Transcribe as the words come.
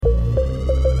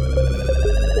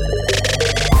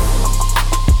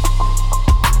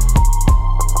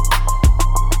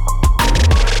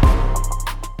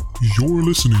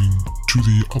listening to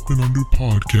the Up and Under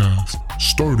podcast,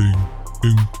 starting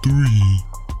in 3,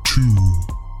 2,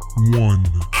 1.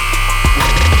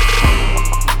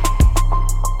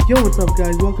 Yo, what's up,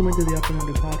 guys? Welcome into the Up and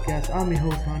Under podcast. I'm your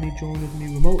host, Hani. Joined with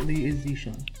me remotely is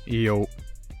Zishan. Yo.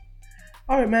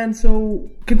 Alright, man, so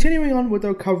continuing on with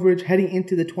our coverage heading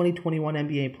into the 2021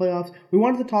 NBA playoffs, we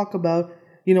wanted to talk about,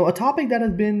 a topic that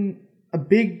has been a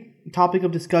big topic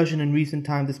of discussion in recent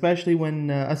times, especially when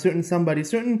a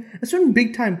certain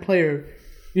big-time player,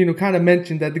 kind of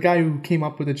mentioned that the guy who came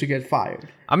up with it should get fired.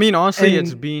 I mean, honestly,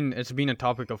 it's been a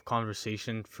topic of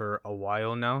conversation for a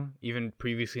while now, even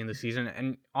previously in the season,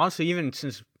 and honestly, even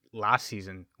since last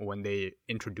season when they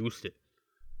introduced it.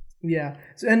 Yeah,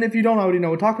 and if you don't already know,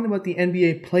 we're talking about the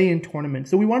NBA play-in tournament.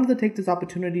 So we wanted to take this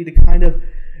opportunity to kind of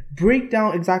break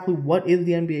down exactly what is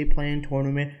the NBA play-in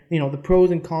tournament, the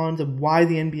pros and cons of why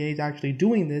the NBA is actually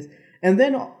doing this, and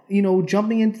then,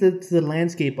 jumping into the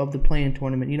landscape of the play-in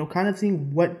tournament, kind of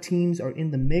seeing what teams are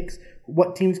in the mix,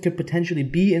 what teams could potentially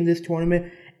be in this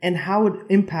tournament, and how it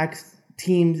impacts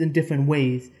teams in different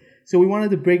ways. So we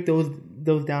wanted to break those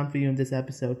down for you in this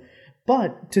episode.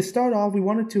 But to start off, we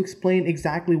wanted to explain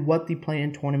exactly what the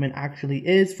play-in tournament actually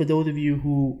is for those of you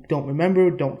who don't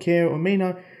remember, don't care, or may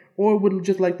not, or would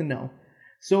just like to know.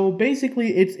 So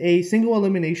basically, it's a single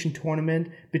elimination tournament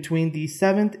between the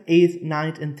 7th, 8th,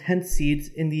 9th, and 10th seeds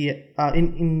in the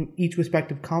in each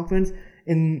respective conference.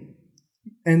 And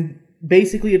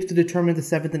basically, it's to determine the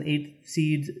 7th and 8th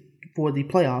seeds for the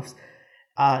playoffs.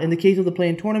 In the case of the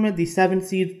play-in tournament, the 7th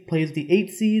seed plays the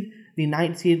 8th seed, the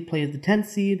 9th seed plays the 10th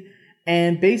seed,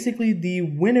 and basically the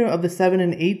winner of the 7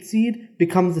 and 8 seed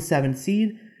becomes the 7th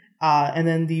seed. And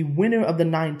then the winner of the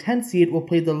 9-10 seed will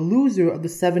play the loser of the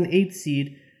 7-8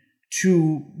 seed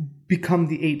to become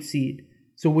the 8th seed.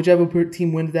 So whichever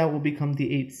team wins that will become the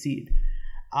 8th seed.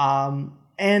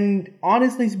 And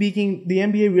honestly speaking, the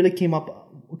NBA really came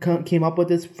up with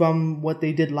this from what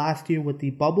they did last year with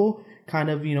the bubble, kind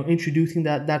of, introducing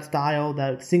that style,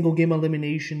 that single game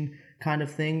elimination kind of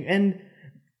thing. And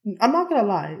I'm not going to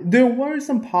lie, there were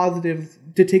some positives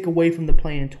to take away from the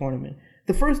play-in tournament.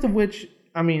 The first of which,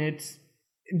 it's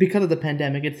because of the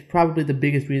pandemic. It's probably the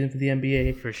biggest reason for the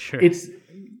NBA. For sure. It's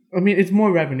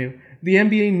more revenue. The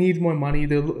NBA needs more money.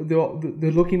 They're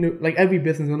looking to, like every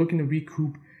business, they're looking to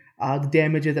recoup the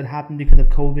damages that happened because of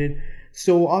COVID.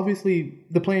 So obviously,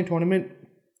 the play-in tournament,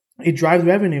 it drives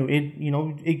revenue.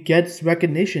 It gets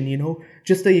recognition.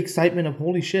 Just the excitement of,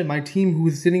 holy shit, my team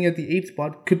who's sitting at the 8th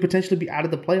spot could potentially be out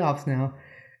of the playoffs now,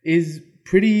 is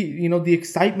pretty, the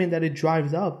excitement that it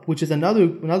drives up, which is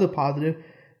another positive,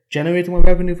 generates more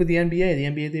revenue for the NBA. The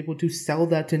NBA is able to sell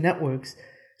that to networks.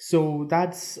 So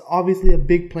that's obviously a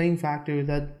big playing factor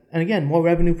and again, more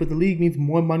revenue for the league means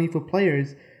more money for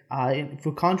players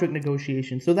for contract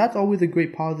negotiations. So that's always a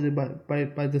great positive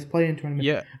by this play-in tournament.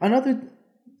 Yeah.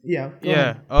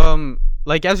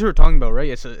 Like as we were talking about, right?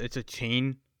 It's a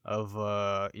chain of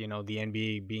the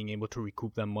NBA being able to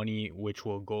recoup that money, which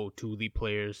will go to the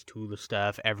players, to the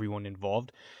staff, everyone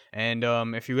involved. And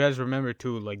if you guys remember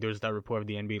too, like there's that report of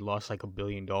the NBA lost like $1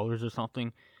 billion or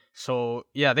something. So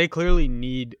yeah, they clearly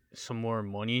need some more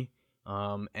money.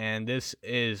 And this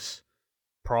is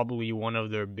probably one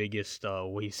of their biggest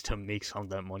ways to make some of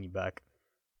that money back.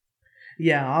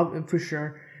 Yeah, for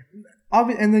sure.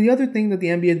 And the other thing that the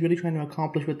NBA is really trying to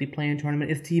accomplish with the play-in tournament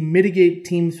is to mitigate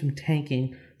teams from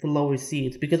tanking for lower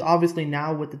seeds, because obviously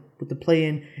now with the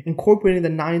play-in incorporating the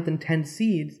 9th and 10th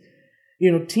seeds,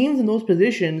 teams in those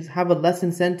positions have a less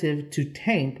incentive to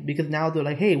tank, because now they're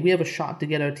like, hey, we have a shot to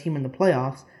get our team in the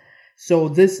playoffs. So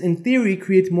this, in theory,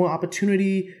 creates more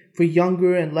opportunity for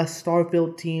younger and less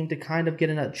star-filled teams to kind of get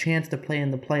a chance to play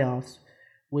in the playoffs,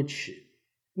 which,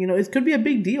 it could be a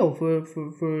big deal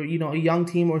for a young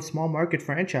team or a small market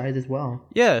franchise as well.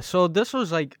 Yeah, so this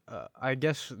was like, I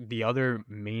guess, the other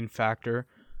main factor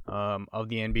of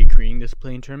the NBA creating this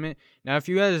play-in tournament. Now, if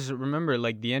you guys remember,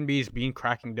 like the NBA's been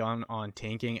cracking down on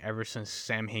tanking ever since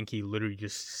Sam Hinkie literally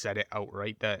just said it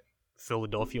outright that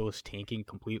Philadelphia was tanking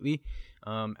completely.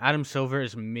 Adam Silver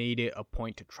has made it a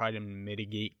point to try to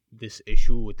mitigate this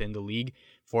issue within the league.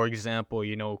 For example,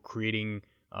 creating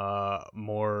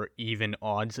more even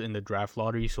odds in the draft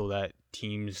lottery so that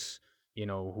teams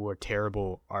who are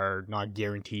terrible are not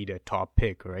guaranteed a top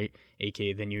pick, right?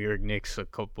 AKA the New York Knicks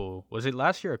was it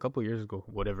last year or a couple years ago?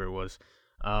 Whatever it was.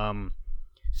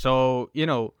 So,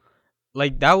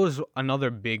 like that was another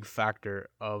big factor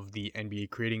of the NBA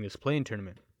creating this play-in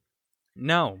tournament.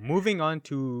 Now, moving on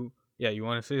to... Yeah, you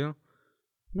want to say something?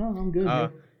 No, I'm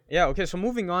good. Yeah, okay, so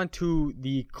moving on to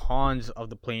the cons of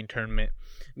the play-in tournament.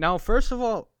 Now, first of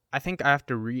all, I think I have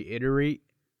to reiterate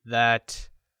that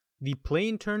the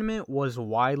play-in tournament was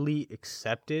widely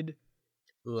accepted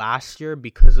last year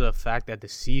because of the fact that the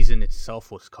season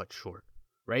itself was cut short,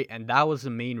 right? And that was the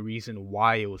main reason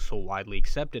why it was so widely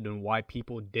accepted and why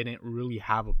people didn't really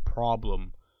have a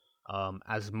problem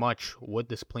as much with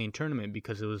this play-in tournament,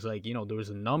 because it was like, there was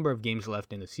a number of games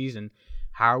left in the season.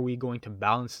 How are we going to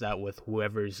balance that with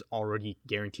whoever's already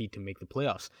guaranteed to make the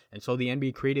playoffs? And so the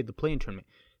NBA created the play-in tournament.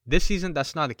 This season,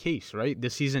 that's not the case, right?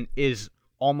 This season is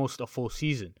almost a full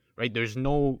season, right? There's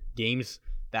no games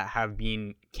that have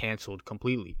been canceled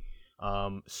completely.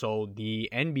 So the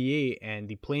NBA and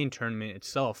the play-in tournament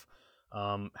itself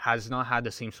has not had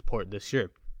the same support this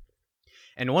year.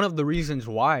 And one of the reasons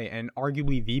why, and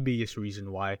arguably the biggest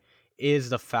reason why, is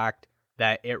the fact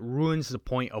that it ruins the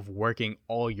point of working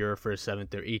all year for a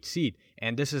 7th or 8th seed.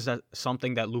 And this is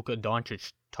something that Luka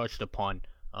Doncic touched upon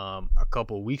a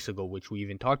couple of weeks ago, which we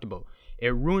even talked about.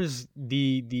 It ruins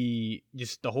the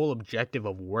whole objective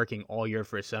of working all year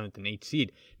for a 7th and 8th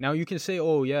seed. Now you can say,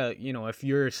 oh yeah, if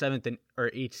you're a 7th or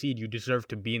 8th seed, you deserve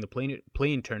to be in the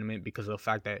play-in tournament because of the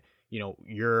fact that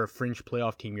you're a fringe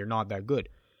playoff team, you're not that good.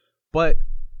 But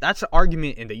that's an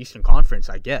argument in the Eastern Conference,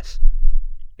 I guess.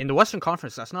 In the Western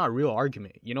Conference, that's not a real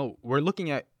argument. We're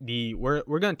looking at we're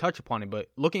going to touch upon it, but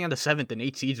looking at the 7th and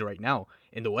 8th seeds right now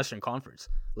in the Western Conference,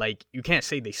 like, you can't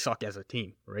say they suck as a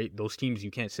team, right? Those teams,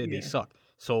 you can't say they suck.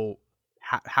 So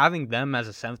having them as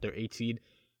a 7th or 8th seed,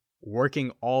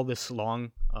 working all this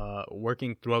long,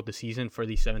 working throughout the season for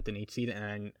the 7th and 8th seed,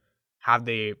 and have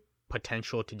the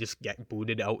potential to just get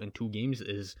booted out in 2 games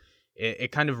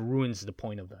it kind of ruins the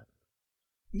point of that.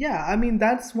 Yeah, I mean,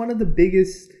 that's one of the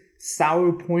biggest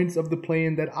sour points of the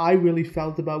play-in that I really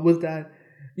felt about, was that,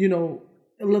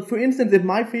 for instance, if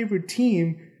my favorite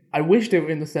team, I wish they were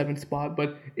in the 7th spot,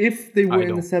 but if they were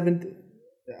in the 7th,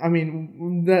 I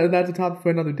mean, that's a topic for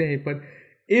another day, but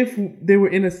if they were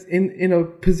in a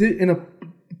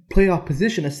playoff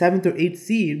position, a 7th or 8th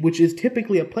seed, which is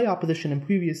typically a playoff position in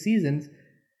previous seasons,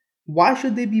 why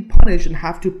should they be punished and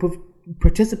have to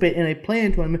participate in a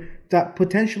play-in tournament that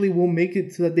potentially will make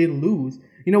it so that they lose?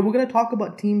 We're going to talk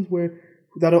about teams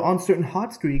that are on certain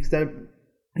hot streaks that,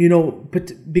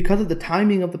 because of the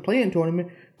timing of the play-in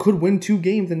tournament, could win 2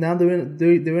 games and now they're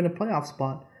in a playoff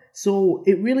spot. So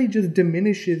it really just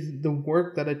diminishes the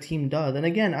work that a team does. And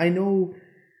again, I know,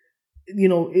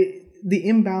 the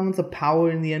imbalance of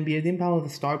power in the NBA, the imbalance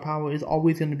of star power is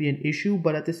always going to be an issue.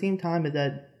 But at the same time, is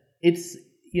that it's,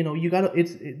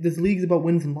 this league's about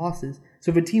wins and losses.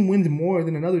 So if a team wins more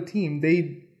than another team,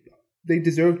 they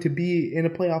deserve to be in a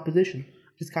playoff position.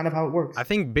 Just kind of how it works. I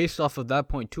think based off of that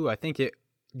point too, I think the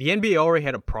NBA already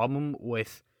had a problem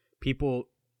with people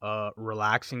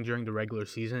relaxing during the regular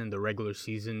season, and the regular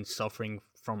season suffering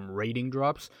from rating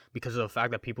drops because of the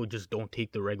fact that people just don't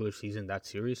take the regular season that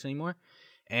serious anymore.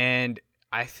 And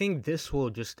I think this will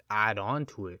just add on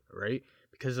to it, right?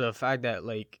 Because of the fact that,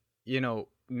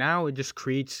 now it just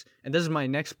creates, and this is my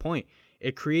next point,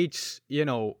 it creates,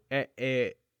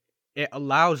 it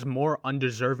allows more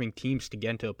undeserving teams to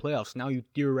get into the playoffs. Now you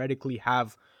theoretically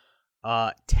have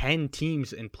 10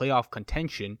 teams in playoff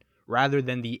contention rather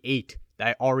than the 8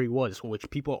 that already was, which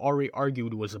people already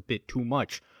argued was a bit too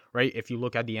much, right? If you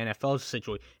look at the NFL's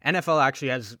situation, NFL actually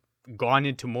has gone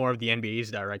into more of the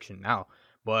NBA's direction now.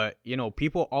 But,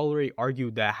 people already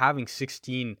argued that having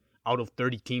 16 out of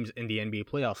 30 teams in the NBA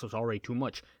playoffs was already too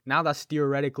much. Now that's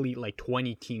theoretically like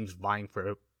 20 teams vying for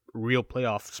a real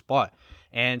playoff spot.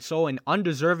 And so an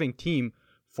undeserving team,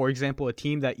 for example, a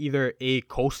team that either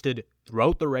coasted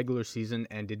throughout the regular season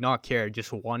and did not care,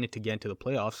 just wanted to get into the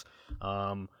playoffs,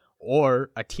 or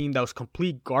a team that was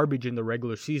complete garbage in the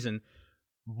regular season,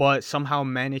 but somehow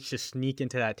managed to sneak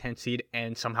into that 10th seed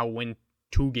and somehow win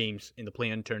 2 games in the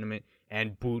play-in tournament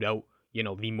and boot out,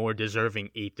 the more deserving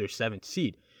 8th or 7th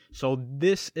seed. So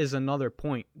this is another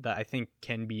point that I think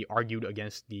can be argued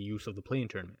against the use of the play-in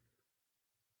tournament.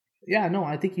 Yeah, no,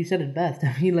 I think you said it best.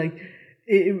 I mean,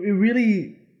 it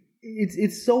really,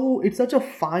 it's such a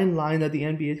fine line that the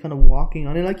NBA is kind of walking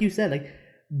on. And like you said,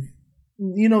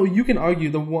 you can argue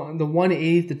the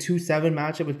 1-8, the 2-7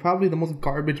 matchup is probably the most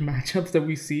garbage matchups that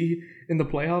we see in the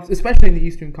playoffs, especially in the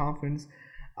Eastern Conference.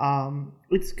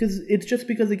 It's just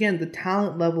because, again, the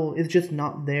talent level is just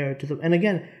not there. And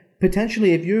again,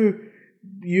 potentially, if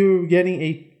you're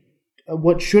getting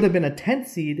what should have been a 10th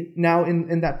seed now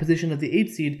in that position of the 8th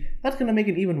seed, that's going to make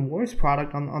an even worse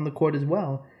product on the court as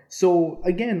well. So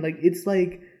again, it's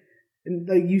like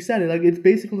you said it, it's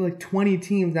basically 20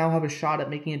 teams now have a shot at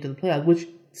making it to the playoffs, which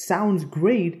sounds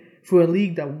great for a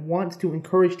league that wants to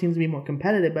encourage teams to be more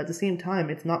competitive, but at the same time,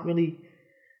 it's not really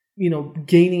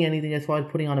gaining anything as far as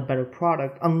putting on a better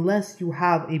product unless you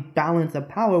have a balance of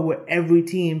power where every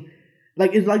team,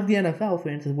 like it's like the NFL, for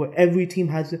instance, where every team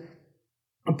has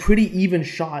a pretty even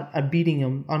shot at beating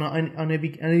them on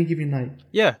any given night.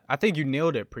 Yeah, I think you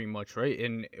nailed it pretty much, right?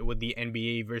 In with the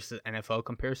NBA versus NFL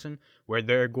comparison, where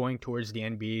they're going towards the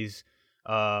NBA's,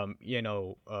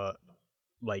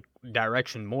 like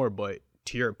direction more. But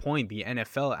to your point, the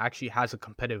NFL actually has a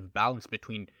competitive balance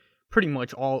between pretty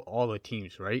much all the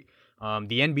teams, right?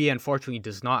 The NBA unfortunately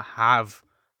does not have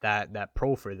that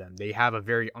pro for them. They have a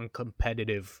very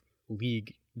uncompetitive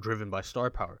league driven by star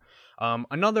power.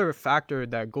 Another factor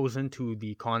that goes into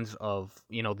the cons of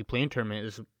the play-in tournament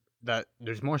is that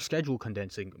there's more schedule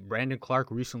condensing. Brandon Clark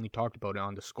recently talked about it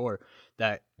on The Score,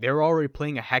 that they're already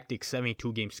playing a hectic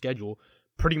 72-game schedule.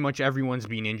 Pretty much everyone's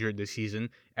been injured this season.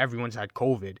 Everyone's had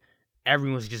COVID.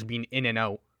 Everyone's just been in and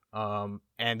out.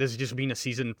 And this has just been a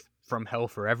season from hell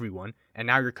for everyone. And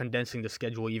now you're condensing the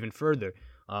schedule even further.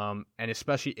 And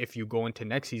especially if you go into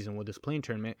next season with this play-in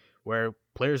tournament where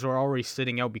players are already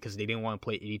sitting out because they didn't want to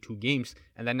play 82 games,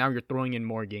 and then now you're throwing in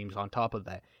more games on top of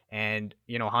that. And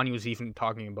Hani was even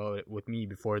talking about it with me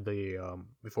before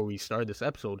we started this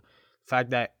episode, the fact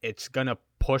that it's gonna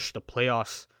push the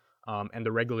playoffs and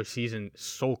the regular season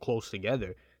so close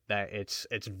together that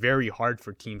it's very hard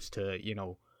for teams to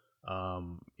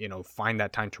find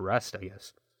that time to rest, I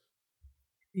guess.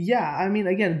 Yeah, I mean,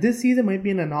 again, this season might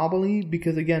be an anomaly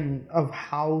because, again, of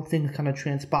how things kind of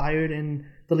transpired in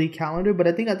the league calendar. But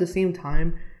I think at the same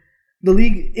time, the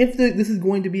league, if this is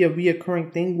going to be a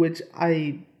reoccurring thing, which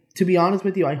to be honest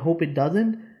with you, I hope it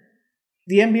doesn't,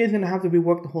 the NBA is going to have to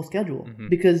rework the whole schedule. Mm-hmm.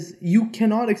 Because you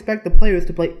cannot expect the players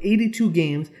to play 82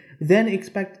 games, then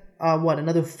expect,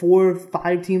 another 4 or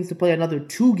 5 teams to play another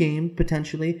 2 games,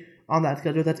 potentially, on that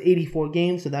schedule. That's 84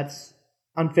 games, so that's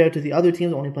unfair to the other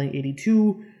teams only playing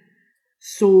 82.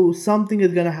 So something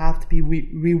is going to have to be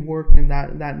reworked in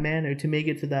that manner to make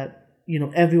it so that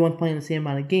everyone's playing the same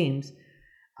amount of games.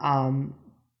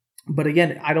 But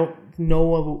again, I don't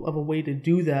know of a way to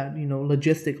do that,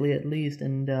 logistically at least.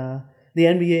 And the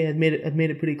NBA has made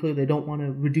it pretty clear they don't want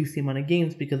to reduce the amount of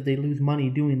games because they lose money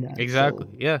doing that. Exactly.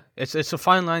 So, yeah, it's a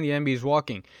fine line the NBA is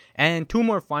walking. And 2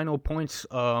 more final points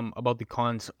about the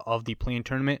cons of the play-in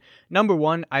tournament. Number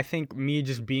 1, I think me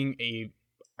just being a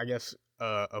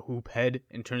hoop head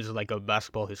in terms of like a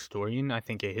basketball historian, I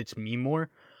think it hits me more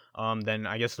than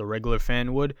I guess the regular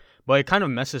fan would. But it kind of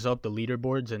messes up the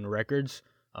leaderboards and records,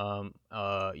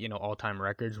 all-time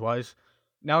records wise.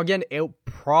 Now, again, it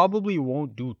probably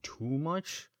won't do too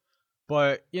much,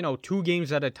 but, 2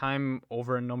 games at a time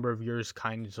over a number of years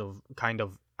kind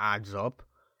of adds up.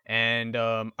 And,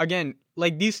 again,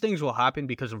 like, these things will happen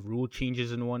because of rule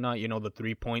changes and whatnot. The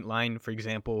 3-point line, for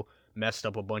example, messed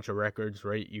up a bunch of records,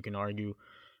 right? You can argue.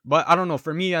 But I don't know.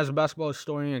 For me, as a basketball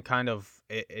historian,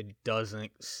 it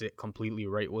doesn't sit completely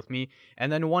right with me.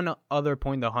 And then one other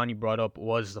point that Hani brought up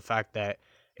was the fact that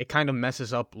it kind of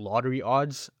messes up lottery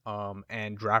odds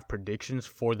and draft predictions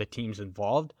for the teams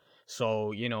involved.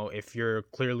 So, if you're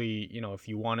clearly, if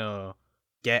you want to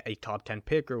get a top 10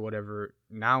 pick or whatever,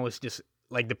 now it's just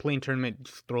like the play-in tournament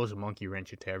just throws a monkey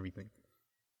wrench into everything.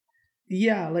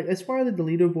 Yeah, like as far as the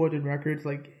leaderboard and records,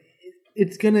 like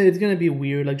it's gonna be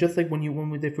weird. Like just like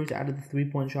when they first added the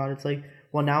 3-point shot, it's like,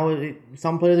 well, now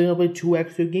some players are gonna play 2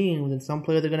 extra games, and some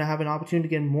players are gonna have an opportunity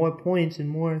to get more points and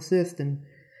more assists, and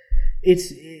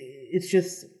it's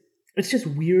just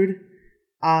weird.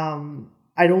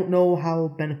 I don't know how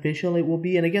beneficial it will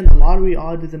be. And again, the lottery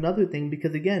odds is another thing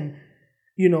because again,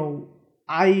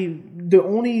 the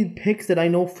only picks that I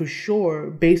know for sure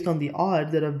based on the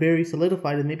odds that are very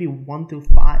solidified is maybe 1 through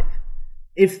 5,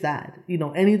 if that.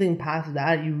 Anything past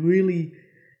that, you really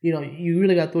got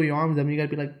to throw your arms up and you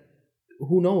got to be like,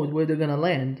 who knows where they're gonna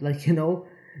land? Like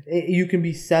you can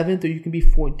be 7th or you can be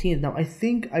 14th. Now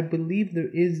I believe there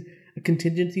is a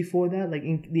contingency for that. Like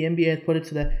the NBA has put it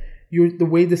so that the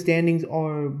way the standings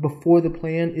are before the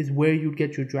play-in is where you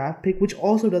get your draft pick, which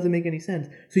also doesn't make any sense.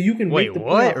 So you can wait,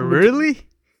 what? Really?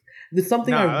 There's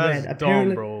something I read. That's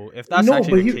apparently, dumb, bro. If that's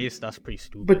actually the case, that's pretty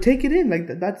stupid. But take it in, like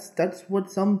that's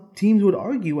what some teams would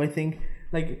argue. I think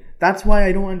like that's why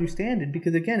I don't understand it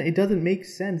because again, it doesn't make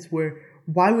sense.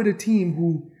 Why would a team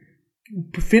who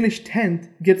finished 10th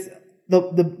gets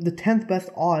the 10th best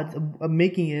odds of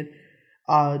making it,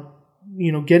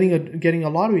 getting a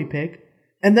lottery pick,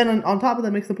 and then on top of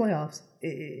that makes the playoffs?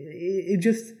 It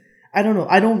just, I don't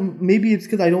know. Maybe it's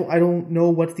because I don't know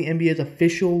what's the NBA's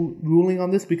official ruling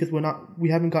on this because we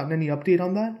haven't gotten any update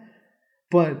on that.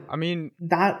 But I mean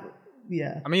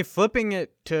yeah. I mean, flipping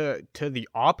it to the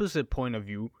opposite point of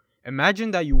view,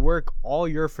 imagine that you work all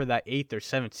year for that 8th or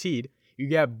 7th seed. you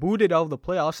get booted out of the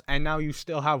playoffs, and now you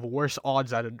still have worse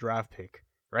odds at a draft pick,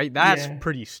 right? That's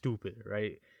pretty stupid,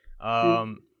 right?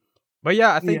 But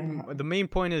yeah, I think the main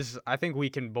point is I think we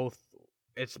can both.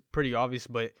 It's pretty obvious,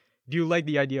 but do you like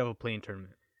the idea of a play-in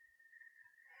tournament?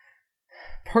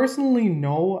 Personally,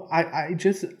 no.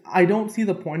 I don't see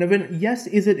the point of it. Yes,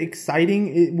 is it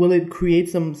exciting? Will it create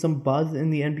some buzz in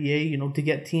the NBA, to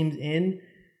get teams in?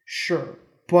 Sure.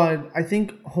 But I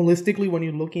think holistically, when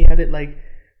you're looking at it, like,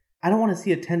 I don't want to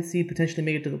see a 10th seed potentially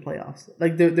make it to the playoffs.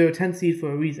 Like, they're a 10th seed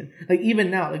for a reason. Like, even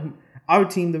now, like, our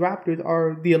team, the Raptors,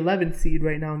 are the 11th seed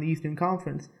right now in the Eastern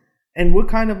Conference. And we're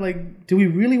kind of like, do we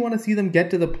really want to see them get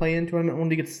to the play-in tournament when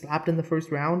they get slapped in the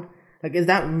first round? Like, is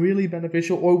that really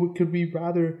beneficial? Or could we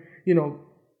rather,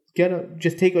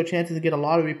 just take our chances to get a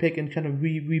lottery pick and kind of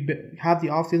have the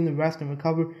offseason to rest and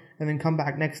recover and then come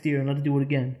back next year and let's do it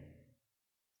again?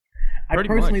 I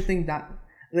personally think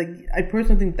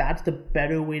that's the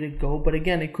better way to go. But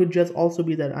again, it could just also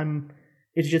be that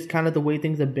it's just kind of the way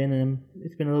things have been, and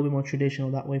it's been a little bit more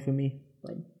traditional that way for me.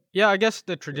 Yeah, I guess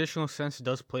the traditional sense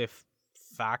does play a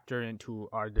factor into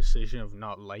our decision of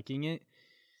not liking it.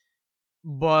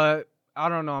 But I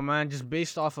don't know, man. Just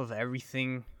based off of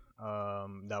everything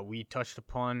that we touched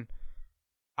upon,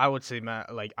 I would say, man,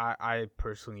 like I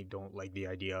personally don't like the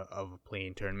idea of a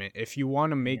play-in tournament. If you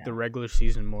want to make the regular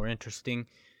season more interesting,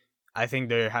 I think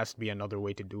there has to be another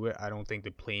way to do it. I don't think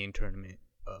the play-in tournament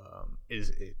is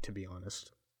it, to be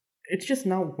honest. It's just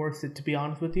not worth it, to be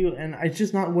honest with you, and it's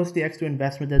just not worth the extra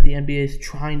investment that the NBA is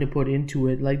trying to put into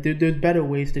it. Like, there's better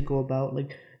ways to go about,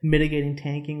 like, mitigating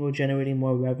tanking or generating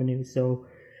more revenue. So,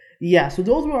 yeah, so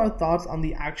those were our thoughts on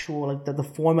the actual, like, the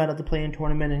format of the play-in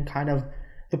tournament and kind of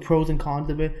the pros and cons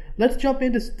of it. Let's jump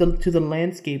into the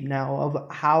landscape now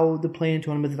of how the play-in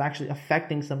tournament is actually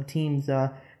affecting some teams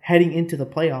heading into the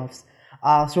playoffs.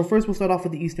 So first, we'll start off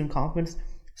with the Eastern Conference.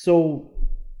 So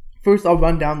first, I'll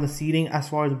run down the seeding as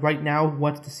far as right now,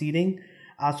 what's the seeding.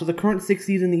 So the current 6th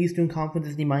seed in the Eastern Conference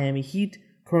is the Miami Heat.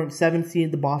 Current 7th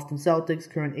seed, the Boston Celtics.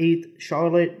 Current 8th,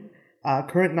 Charlotte.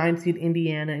 Current 9th seed,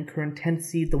 Indiana. And current 10th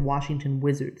seed, the Washington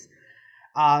Wizards.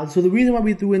 So the reason why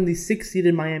we threw in the 6th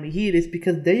seeded Miami Heat is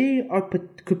because they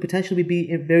could potentially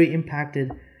be very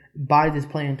impacted by this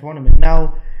play-in tournament.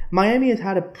 Now, Miami has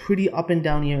had a pretty up and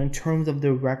down year in terms of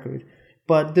their record.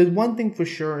 But there's one thing for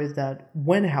sure is that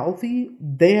when healthy,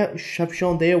 they have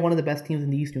shown they are one of the best teams in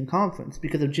the Eastern Conference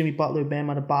because of Jimmy Butler, Bam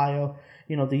Adebayo,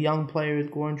 the young players,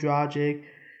 Goran Dragic.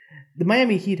 The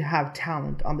Miami Heat have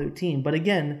talent on their team. But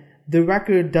again, the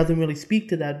record doesn't really speak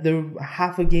to that. They're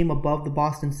half a game above the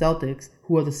Boston Celtics,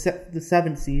 who are the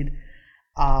 7th seed,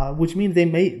 which means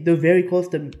they're very close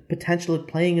to potentially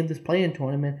playing in this play-in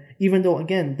tournament, even though,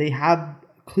 again, they have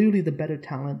clearly the better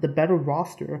talent, the better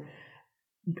roster,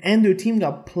 and their team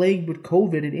got plagued with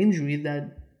COVID and injuries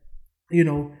that,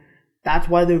 that's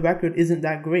why their record isn't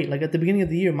that great. Like, at the beginning of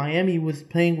the year, Miami was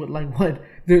playing with, like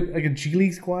a G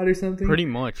League squad or something? Pretty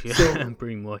much, yeah. So,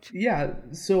 pretty much. Yeah,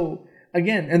 so,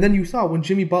 again, and then you saw when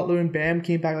Jimmy Butler and Bam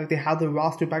came back, like, they had their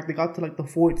roster back. They got to, like, the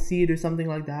 4th seed or something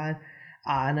like that.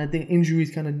 And I think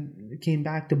injuries kind of came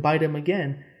back to bite them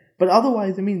again. But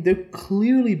otherwise, I mean, they're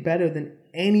clearly better than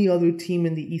any other team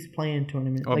in the East play-in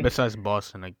tournament. Oh, besides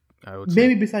Boston, I would say.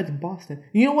 Maybe besides Boston.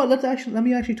 You know what? Let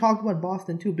me actually talk about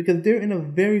Boston too, because they're in a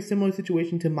very similar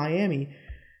situation to Miami,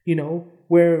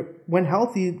 where when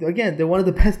healthy, again, they're one of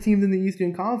the best teams in the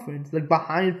Eastern Conference. Like,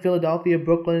 behind Philadelphia,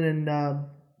 Brooklyn, and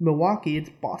Milwaukee, it's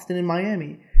Boston and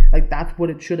Miami. Like, that's what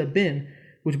it should have been.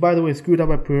 Which, by the way, screwed up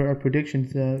our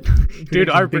predictions. Dude,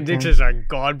 our predictions are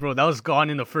gone, bro. That was gone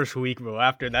in the first week, bro.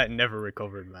 After that, never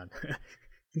recovered, man.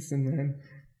 Listen, man.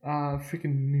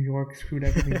 Freaking New York screwed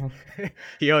everything up.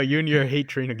 Yo, you and your hate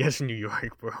train against New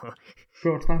York, bro.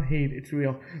 Bro, it's not hate, it's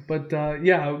real. But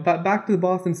yeah, back to the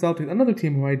Boston Celtics, another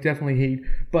team who I definitely hate.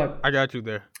 But I got you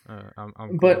there.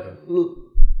 I'm but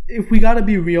if we gotta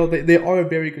be real, they are a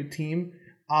very good team.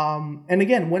 And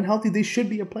again, when healthy, they should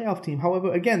be a playoff team.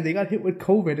 However, again, they got hit with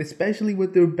COVID, especially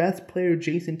with their best player,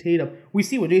 Jason Tatum. We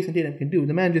see what Jason Tatum can do.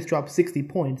 The man just dropped 60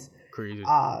 points. Crazy.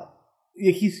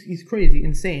 He's crazy,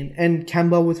 insane. And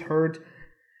Kemba was hurt.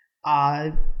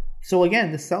 So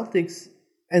again, the Celtics,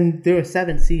 and they're a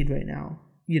 7th seed right now,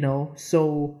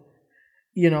 So,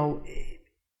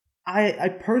 I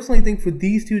personally think for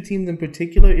these two teams in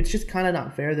particular, it's just kind of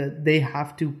not fair that they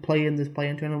have to play in this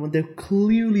play-in tournament when they're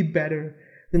clearly better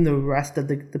than the rest of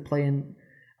the play-in,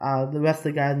 the rest of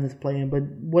the guys in this play-in. But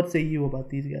what say you about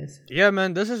these guys? Yeah,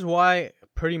 man, this is why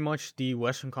pretty much the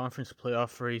Western Conference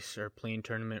playoff race or play-in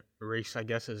tournament race, I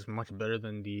guess, is much better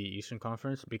than the Eastern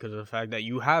Conference because of the fact that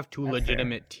you have two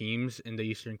legitimate teams in the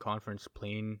Eastern Conference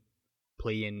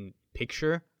play-in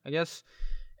picture, I guess.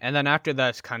 And then after that,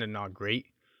 it's kind of not great.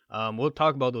 We'll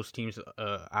talk about those teams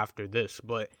after this.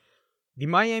 But the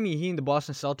Miami Heat and the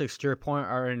Boston Celtics, to your point,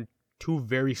 are in two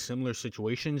very similar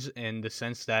situations in the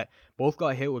sense that both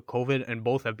got hit with COVID and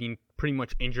both have been pretty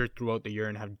much injured throughout the year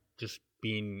and have just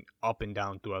been up and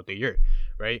down throughout the year,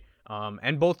 right?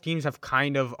 And both teams have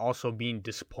kind of also been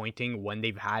disappointing when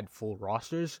they've had full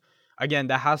rosters. Again,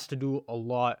 that has to do a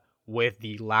lot with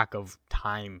the lack of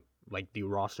time, like the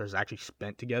rosters actually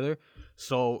spent together.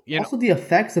 So, also the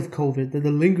effects of COVID,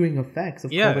 the lingering effects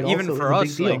of COVID. Even also for us,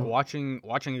 is a big like deal.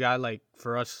 watching a guy like,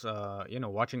 for us,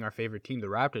 watching our favorite team, the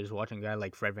Raptors, watching a guy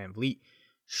like Fred VanVleet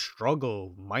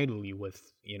struggle mightily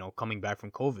with, coming back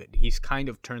from COVID. He's kind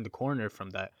of turned the corner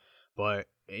from that, but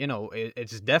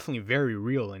it's definitely very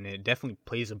real, and it definitely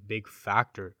plays a big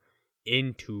factor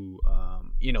into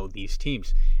these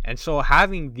teams. And so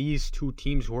having these two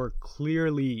teams who are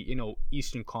clearly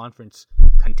Eastern Conference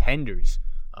contenders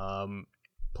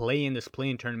play in this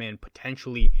play-in tournament, and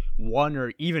potentially one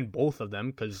or even both of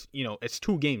them, because it's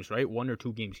 2 games, right? 1 or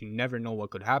 2 games, you never know what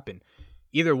could happen.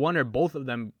 Either one or both of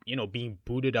them being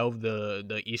booted out of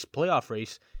the East playoff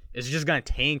race is just gonna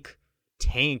tank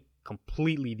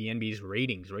completely the NBA's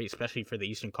ratings, right? Especially for the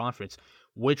Eastern Conference,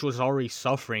 which was already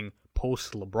suffering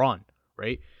post LeBron,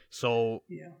 right? So,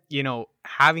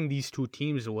 having these two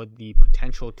teams with the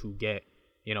potential to get,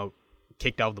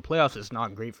 kicked out of the playoffs is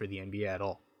not great for the NBA at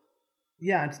all.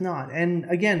 Yeah, it's not. And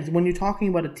again, when you're talking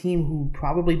about a team who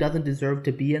probably doesn't deserve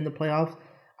to be in the playoffs,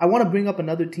 I want to bring up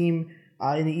another team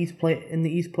in the East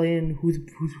play-in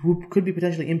who could be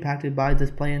potentially impacted by this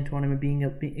play-in tournament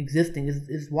existing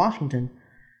is Washington.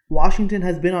 Washington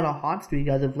has been on a hot streak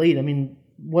as of late. I mean,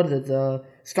 what is it?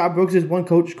 Scott Brooks is one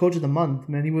coach of the month,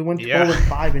 man. He went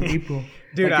 12-5 in April.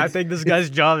 Dude, I think this guy's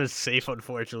job is safe,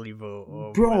 unfortunately,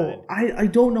 bro. I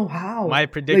don't know how. My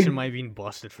prediction might have been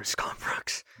busted for Scott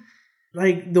Brooks.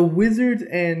 Like, the Wizards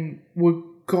were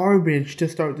garbage to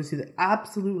start the season.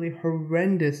 Absolutely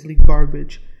horrendously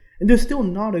garbage. And they're still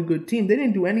not a good team. They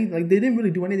didn't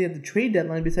really do anything at the trade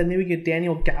deadline besides maybe get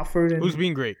Daniel Gafford. Who's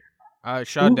been great.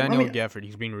 Shout out Daniel Gafford.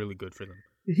 He's been really good for them.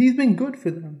 He's been good for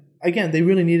them. Again, they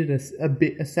really needed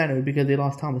a center because they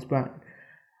lost Thomas Bryant.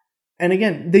 And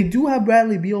again, they do have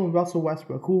Bradley Beal and Russell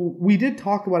Westbrook, who we did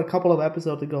talk about a couple of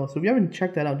episodes ago. So if you haven't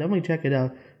checked that out, definitely check it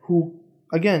out. Who,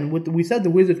 again, we said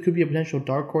the Wizards could be a potential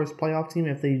dark horse playoff team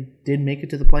if they did make it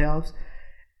to the playoffs.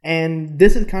 And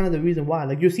this is kind of the reason why.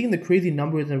 Like, you're seeing the crazy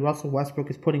numbers that Russell Westbrook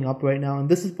is putting up right now, and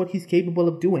this is what he's capable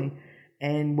of doing.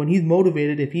 And when he's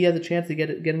motivated, if he has a chance to get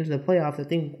into the playoffs, I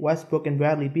think Westbrook and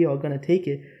Bradley Beal are going to take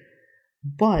it.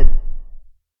 But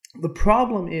the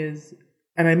problem is,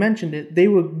 and I mentioned it, they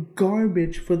were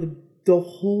garbage for the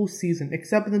whole season,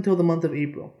 except until the month of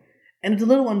April. And it's a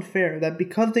little unfair that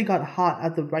because they got hot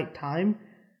at the right time,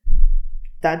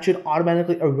 that should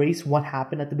automatically erase what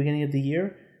happened at the beginning of the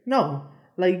year. No.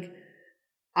 Like,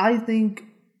 I think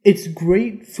it's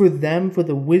great for them, for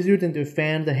the Wizards and their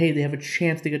fans, that, hey, they have a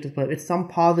chance to get to the playoffs. It's some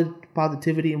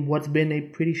positivity in what's been a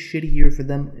pretty shitty year for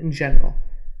them in general.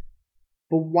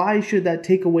 But why should that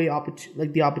take away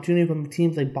the opportunity from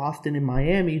teams like Boston and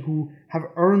Miami, who have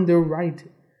earned their right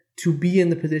to be in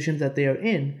the positions that they are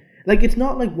in? Like, it's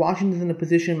not like Washington's in a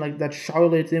position like that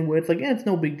Charlotte's in, where it's like, it's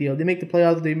no big deal. They make the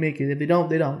playoffs, they make it. If they don't,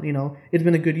 they don't. It's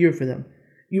been a good year for them.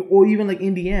 Or even like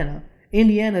Indiana.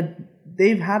 Indiana,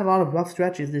 they've had a lot of rough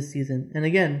stretches this season, and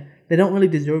again, they don't really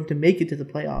deserve to make it to the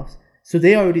playoffs. So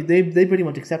they pretty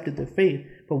much accepted their fate.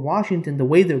 But Washington, the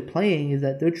way they're playing is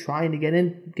that they're trying to get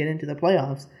into the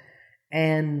playoffs,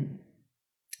 and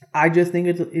I just think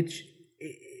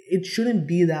it shouldn't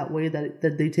be that way,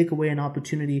 that they take away an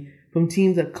opportunity from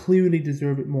teams that clearly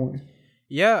deserve it more.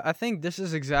 Yeah, I think this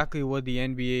is exactly what the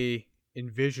NBA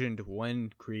envisioned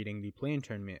when creating the play-in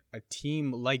tournament. A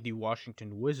team like the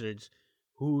Washington Wizards,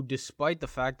 who, despite the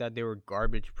fact that they were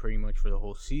garbage pretty much for the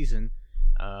whole season,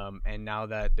 and now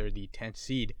that they're the 10th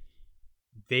seed,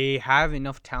 they have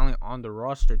enough talent on the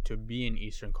roster to be an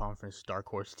Eastern Conference dark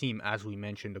horse team, as we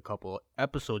mentioned a couple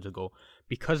episodes ago,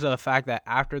 because of the fact that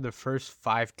after the first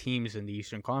 5 teams in the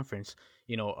Eastern Conference,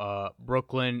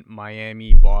 Brooklyn,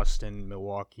 Miami, Boston,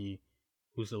 Milwaukee,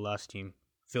 who's the last team?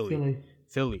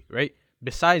 Philly, right?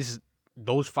 Besides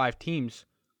those 5 teams,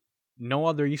 no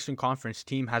other Eastern Conference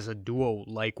team has a duo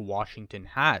like Washington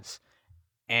has.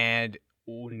 And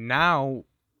now,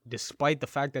 despite the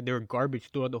fact that they were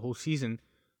garbage throughout the whole season,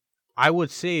 I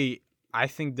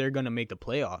think they're going to make the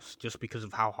playoffs just because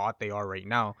of how hot they are right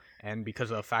now, and because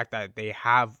of the fact that they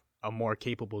have a more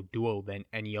capable duo than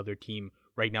any other team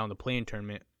right now in the play-in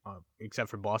tournament, except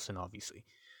for Boston, obviously.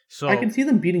 So I can see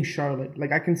them beating Charlotte.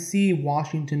 Like I can see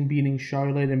Washington beating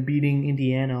Charlotte and beating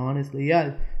Indiana. Honestly,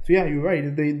 yeah. So yeah, you're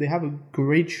right. They have a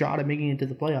great shot at making it to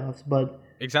the playoffs. But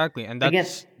exactly, and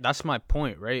that's my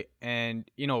point, right? And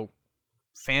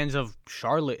fans of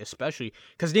Charlotte especially,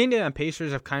 because the Indiana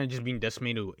Pacers have kind of just been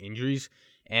decimated with injuries,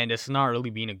 and it's not really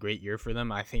been a great year for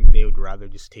them. I think they would rather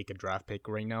just take a draft pick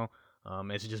right now.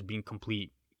 It's just been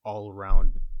complete all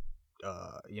around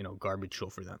garbage show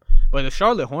for them. But the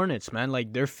Charlotte Hornets, man,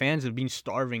 like their fans have been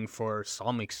starving for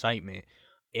some excitement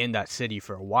in that city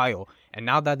for a while. And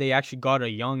now that they actually got a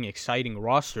young, exciting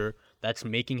roster that's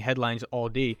making headlines all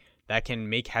day, that can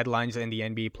make headlines in the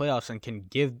NBA playoffs and can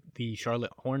give the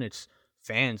Charlotte Hornets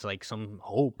fans like some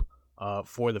hope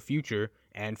for the future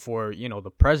and for,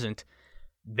 the present,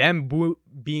 them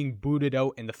being booted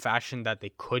out in the fashion that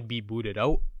they could be booted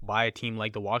out by a team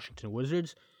like the Washington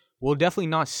Wizards will definitely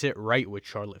not sit right with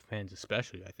Charlotte fans,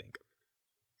 especially, I think.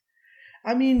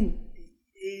 I mean,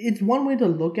 it's one way to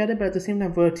look at it, but at the same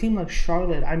time, for a team like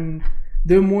Charlotte,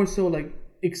 they're more so like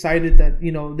excited that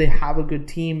they have a good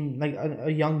team, like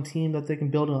a young team that they can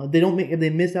build on. If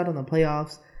they miss out on the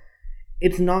playoffs,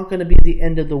 it's not going to be the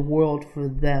end of the world for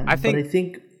them. I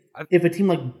think if a team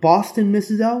like Boston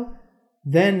misses out,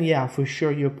 then yeah, for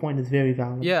sure, your point is very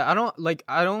valid. Yeah,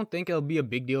 I don't think it'll be a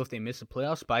big deal if they miss the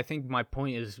playoffs, but I think my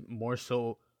point is more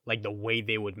so like the way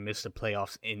they would miss the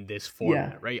playoffs in this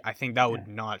format, right? I think that would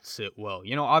not sit well.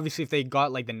 Obviously, if they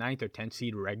got like the 9th or 10th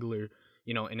seed regular,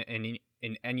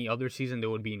 in any other season, they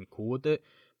would be cool with it.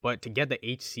 But to get the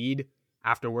 8th seed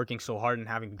after working so hard and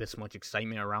having this much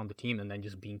excitement around the team and then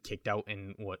just being kicked out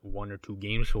in 1 or 2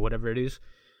 games or whatever it is,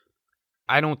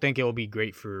 I don't think it will be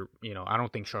great for, I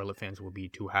don't think Charlotte fans will be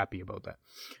too happy about that.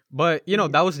 But,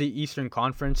 that was the Eastern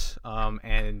Conference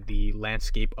and the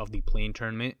landscape of the play-in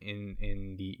tournament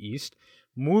in the East.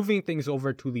 Moving things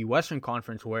over to the Western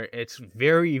Conference, where it's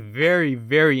very, very,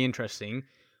 very interesting.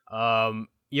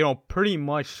 Pretty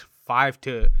much 5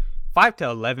 to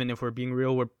 11, if we're being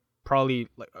real. We're probably,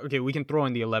 we can throw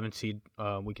in the 11th seed.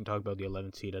 We can talk about the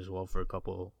 11th seed as well for a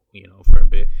couple, for a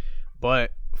bit.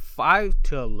 But 5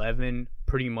 to 11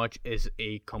 pretty much is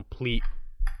a complete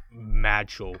mad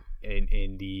show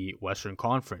in the Western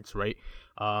Conference, right?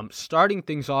 Starting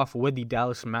things off with the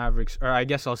Dallas Mavericks, or I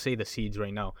guess I'll say the seeds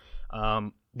right now.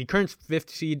 The current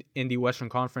 5th seed in the Western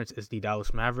Conference is the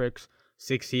Dallas Mavericks.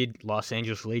 6th seed, Los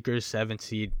Angeles Lakers. 7th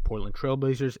seed, Portland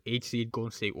Trailblazers. 8th seed,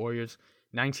 Golden State Warriors.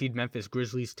 9th seed, Memphis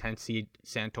Grizzlies. 10th seed,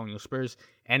 San Antonio Spurs.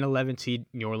 And 11th seed,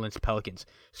 New Orleans Pelicans.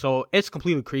 So it's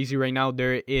completely crazy right now.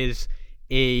 There is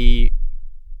it's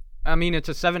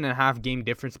a 7.5 game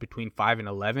difference between 5 and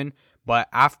 11. But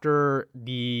after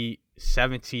the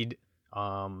 7th seed,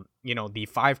 the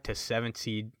 5 to 7th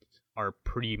seed are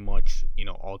pretty much,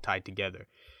 all tied together.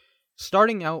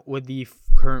 Starting out with the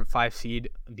current 5 seed,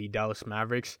 the Dallas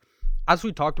Mavericks, as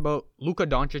we talked about, Luka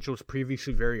Doncic was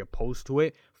previously very opposed to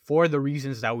it for the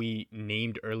reasons that we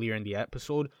named earlier in the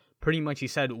episode. Pretty much he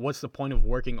said, what's the point of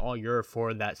working all year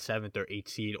for that 7th or 8th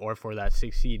seed or for that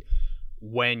 6th seed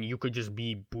when you could just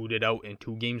be booted out in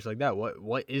 2 games like that?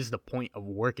 What is the point of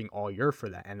working all year for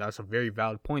that? And that's a very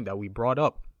valid point that we brought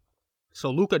up.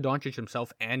 So Luka Doncic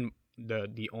himself and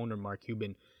the owner, Mark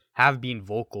Cuban, have been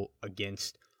vocal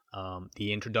against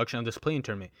the introduction of this play-in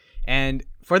tournament. And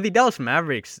for the Dallas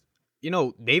Mavericks,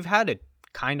 they've had a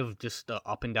kind of just an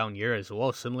up and down year as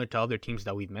well, similar to other teams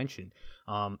that we've mentioned.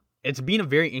 It's been a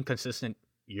very inconsistent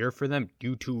year for them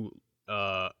due to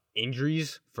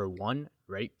injuries, for one,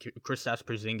 right? Kristaps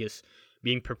Porzingis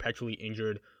being perpetually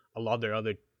injured, a lot of their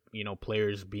other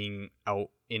players being out,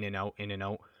 in and out.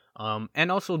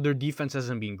 And also their defense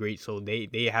hasn't been great, so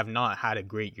they have not had a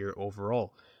great year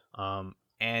overall.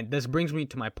 And this brings me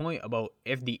to my point about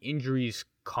if the injuries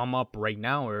come up right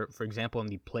now, or for example in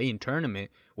the play-in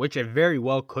tournament, which it very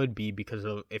well could be, because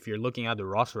of, if you're looking at the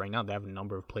roster right now, they have a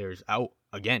number of players out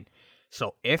again.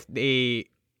 So if they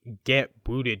get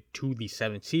booted to the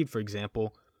 7th seed, for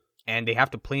example, and they have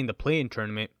to play in the play-in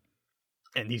tournament,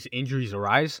 and these injuries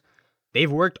arise,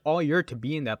 they've worked all year to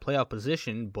be in that playoff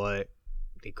position, but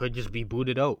they could just be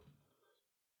booted out.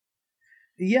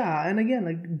 Yeah, and again,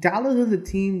 like Dallas is a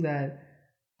team that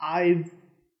I've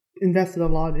invested a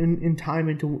lot in time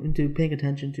into paying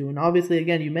attention to. And obviously,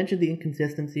 again, you mentioned the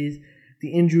inconsistencies.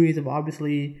 The injuries have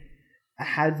obviously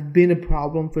has been a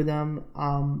problem for them.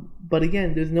 But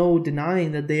again, there's no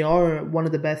denying that they are one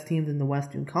of the best teams in the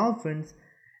Western Conference.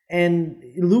 And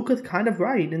Luka's kind of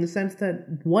right in the sense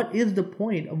that what is the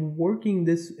point of working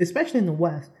this, especially in the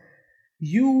West?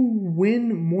 You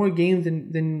win more games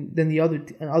than the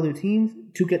other teams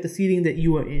to get the seeding that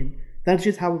you are in. That's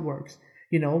just how it works.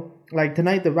 Like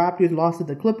tonight, the Raptors lost to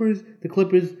the Clippers. The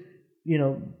Clippers,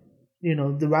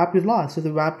 the Raptors lost, so the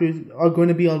Raptors are going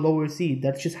to be a lower seed.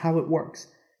 That's just how it works.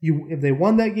 If they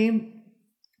won that game,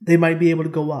 they might be able to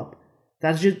go up.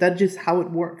 That's just how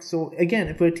it works. So again,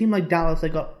 if a team like Dallas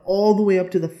that got all the way up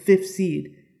to the 5th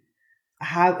seed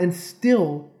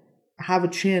still have a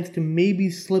chance to maybe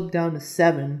slip down to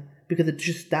 7 because it's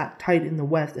just that tight in the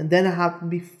West, and then have to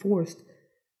be forced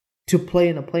to play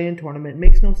in a play-in tournament, it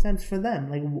makes no sense for them.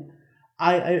 Like,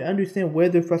 I understand where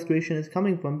their frustration is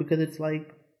coming from, because it's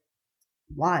like,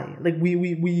 why? Like,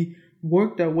 we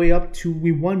worked our way up to,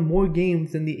 we won more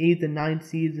games than the 8th and 9th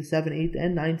seeds, the 7th, 8th,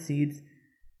 and 9th seeds.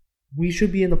 We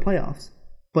should be in the playoffs,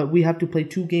 but we have to play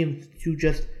 2 games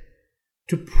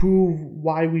to prove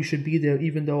why we should be there,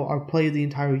 even though our play the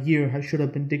entire year should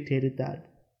have been dictated that.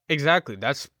 Exactly.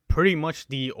 That's pretty much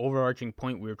the overarching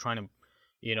point we were trying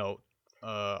to,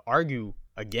 argue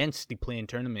against the play-in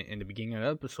tournament in the beginning of the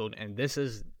episode, and this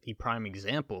is the prime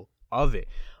example of it.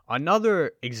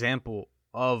 Another example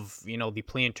of, the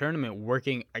play-in tournament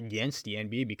working against the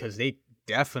NBA, because they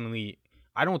definitely,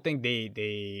 I don't think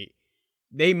they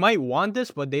might want this,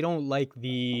 but they don't like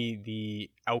the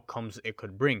outcomes it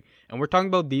could bring. And we're talking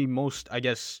about the most, I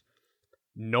guess,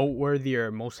 noteworthy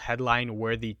or most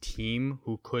headline-worthy team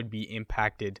who could be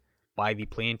impacted by the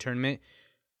play-in tournament.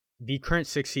 The current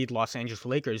 6th seed Los Angeles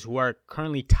Lakers, who are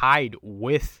currently tied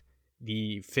with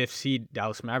the 5th seed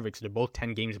Dallas Mavericks. They're both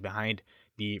 10 games behind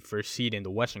the 1st seed in the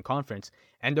Western Conference.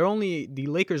 And the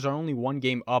Lakers are only 1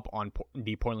 game up on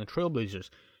the Portland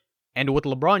Trailblazers. And with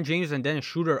LeBron James and Dennis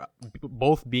Schroeder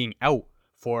both being out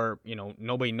for,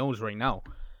 nobody knows right now,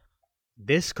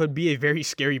 this could be a very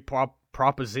scary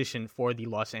proposition for the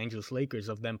Los Angeles Lakers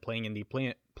of them playing in the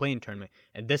play-in tournament.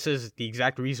 And this is the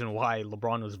exact reason why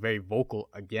LeBron was very vocal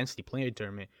against the play-in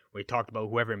tournament, where he talked about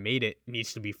whoever made it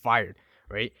needs to be fired,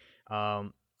 right?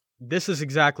 This is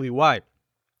exactly why.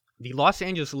 The Los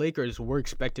Angeles Lakers were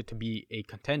expected to be a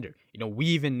contender. We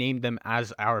even named them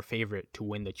as our favorite to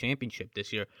win the championship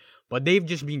this year. But they've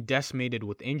just been decimated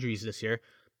with injuries this year.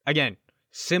 Again,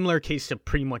 similar case to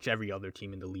pretty much every other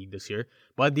team in the league this year.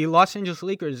 But the Los Angeles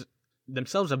Lakers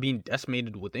themselves are being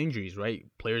decimated with injuries, right?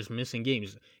 Players missing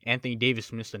games. Anthony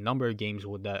Davis missed a number of games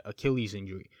with that Achilles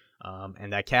injury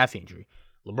and that calf injury.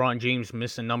 LeBron James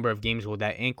missed a number of games with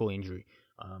that ankle injury.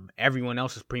 Everyone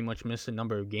else has pretty much missed a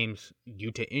number of games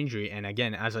due to injury. And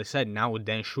again, as I said, now with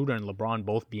Dennis Schroeder and LeBron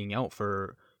both being out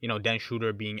for, Dennis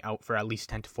Schroeder being out for at least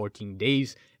 10 to 14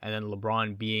 days, and then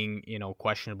LeBron being,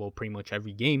 questionable pretty much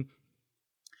every game,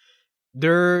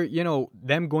 they're,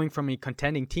 them going from a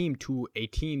contending team to a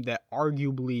team that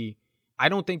arguably, I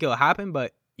don't think it'll happen,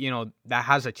 but, that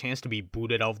has a chance to be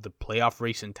booted out of the playoff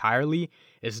race entirely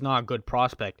is not a good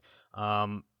prospect.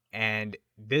 And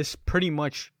this pretty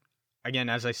much, again,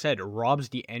 as I said, robs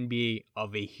the NBA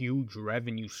of a huge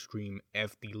revenue stream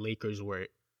if the Lakers were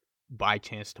by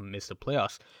chance to miss the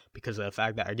playoffs, because of the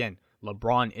fact that, again,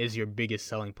 LeBron is your biggest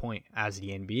selling point as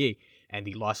the NBA, and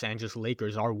the Los Angeles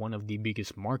Lakers are one of the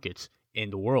biggest markets in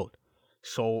the world.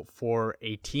 So for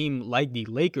a team like the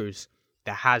Lakers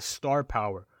that has star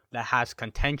power, that has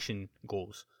contention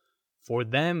goals, for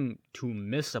them to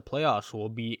miss the playoffs will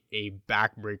be a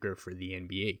backbreaker for the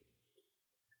NBA.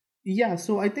 Yeah,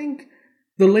 so I think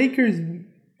the Lakers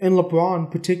and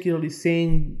LeBron particularly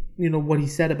saying, what he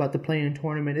said about the play-in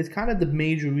tournament is kind of the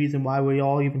major reason why we're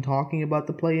all even talking about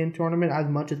the play-in tournament as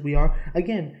much as we are.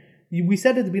 Again, we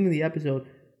said at the beginning of the episode,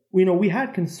 we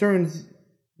had concerns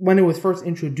when it was first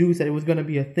introduced that it was going to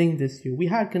be a thing this year. We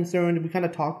had concerns, we kind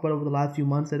of talked about over the last few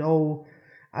months that,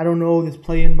 I don't know, this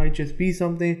play-in might just be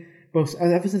something. But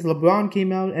ever since LeBron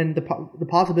came out and the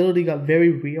possibility got very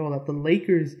real that the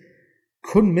Lakers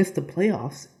couldn't miss the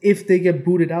playoffs if they get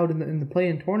booted out in the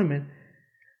play-in tournament,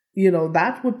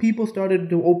 that's what people started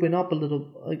to open up a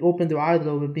little, like open their eyes a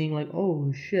little bit, being like,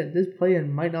 oh shit, this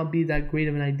play-in might not be that great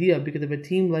of an idea, because if a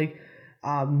team like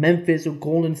Memphis or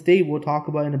Golden State, we'll talk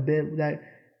about in a bit, that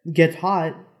gets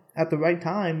hot at the right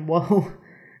time, well,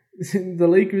 the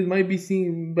Lakers might be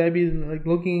like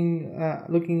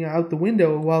looking out the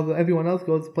window while everyone else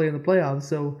goes to play in the playoffs.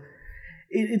 So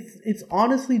it's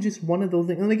honestly just one of those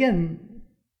things. And again,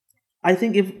 I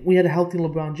think if we had a healthy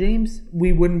LeBron James,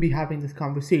 we wouldn't be having this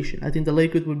conversation. I think the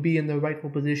Lakers would be in their rightful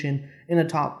position in a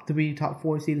top 3, top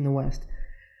 4 seed in the West.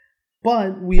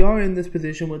 But we are in this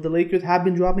position where the Lakers have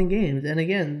been dropping games. And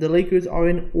again, the Lakers are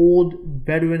an old,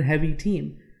 veteran-heavy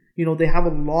team. They have a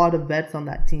lot of vets on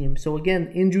that team. So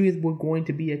again, injuries were going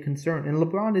to be a concern. And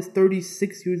LeBron is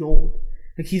 36 years old.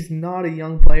 Like, he's not a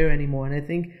young player anymore. And I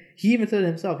think he even said it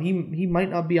himself, he might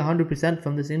not be 100%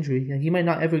 from this injury. He might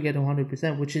not ever get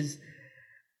 100%, which is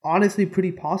honestly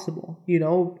pretty possible,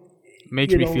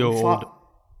 Makes me feel old.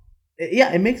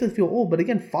 yeah, it makes us feel old. But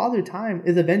again, Father Time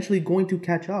is eventually going to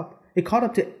catch up. It caught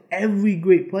up to every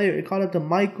great player. It caught up to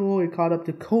Michael. It caught up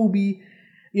to Kobe.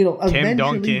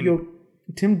 Eventually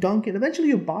Tim Duncan. Eventually,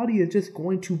 your body is just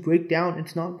going to break down.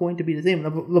 It's not going to be the same.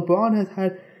 LeBron has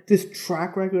had this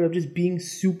track record of just being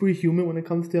superhuman when it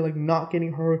comes to like not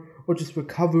getting hurt or just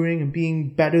recovering and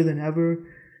being better than ever.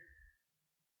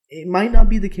 It might not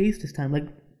be the case this time. Like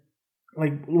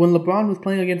when LeBron was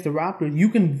playing against the Raptors, you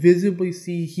can visibly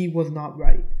see he was not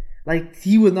right. Like,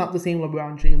 he was not the same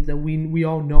LeBron James that we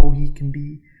all know he can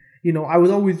be. I was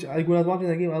always, like, when I was watching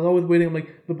that game, I was always waiting, I'm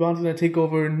like, LeBron's going to take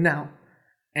over now.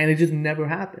 And it just never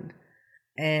happened.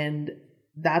 And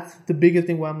that's the biggest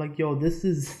thing where I'm like, yo, this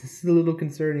is a little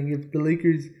concerning. If the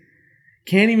Lakers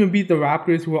can't even beat the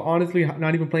Raptors, who are honestly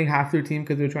not even playing half their team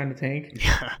because they're trying to tank.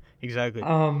 Yeah, exactly.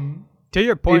 To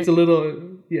your point, it's a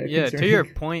little yeah. concerning. To your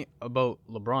point about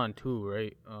LeBron too,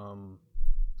 right?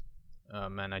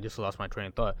 Man, I just lost my train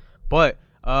of thought. But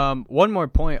one more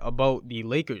point about the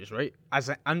Lakers, right? As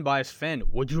an unbiased fan,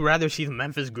 would you rather see the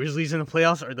Memphis Grizzlies in the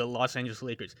playoffs or the Los Angeles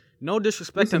Lakers? No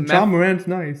disrespect to Ja Morant's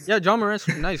nice. Yeah, Ja Morant's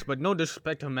nice, but no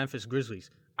disrespect to Memphis Grizzlies.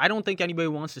 I don't think anybody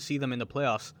wants to see them in the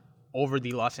playoffs over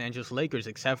the Los Angeles Lakers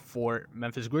except for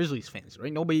Memphis Grizzlies fans,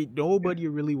 right? Nobody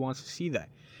really wants to see that.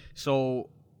 So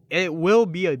it will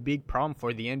be a big problem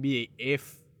for the NBA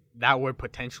if that were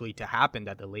potentially to happen,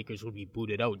 that the Lakers would be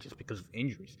booted out just because of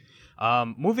injuries.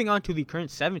 Moving on to the current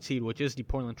 7th seed, which is the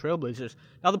Portland Trailblazers.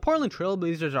 Now, the Portland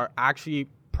Trailblazers are actually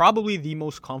probably the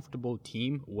most comfortable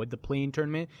team with the play-in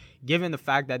tournament, given the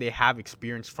fact that they have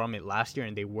experience from it last year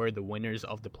and they were the winners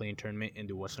of the play-in tournament in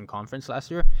the Western Conference last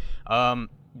year.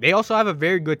 They also have a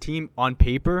very good team on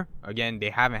paper. Again, they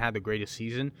haven't had the greatest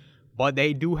season, but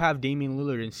they do have Damian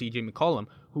Lillard and CJ McCollum,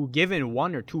 who given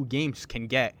 1 or 2 games can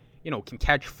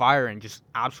catch fire and just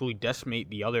absolutely decimate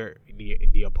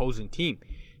the opposing team.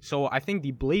 So I think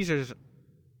the Blazers,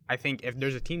 if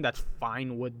there's a team that's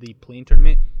fine with the play-in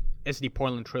tournament, it's the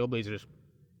Portland Trailblazers,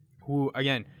 who,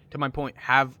 again, to my point,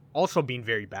 have also been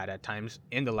very bad at times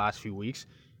in the last few weeks,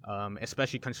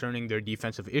 especially concerning their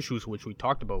defensive issues, which we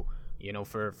talked about,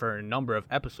 for a number of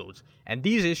episodes. And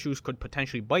these issues could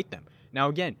potentially bite them. Now,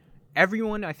 again,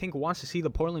 everyone, I think, wants to see the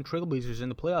Portland Trailblazers in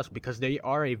the playoffs because they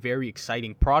are a very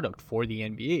exciting product for the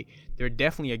NBA. They're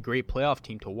definitely a great playoff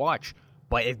team to watch.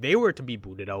 But if they were to be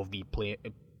booted out of the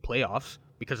playoffs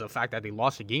because of the fact that they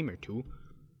lost a game or two,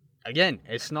 again,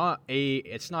 it's not a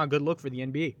good look for the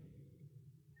NBA.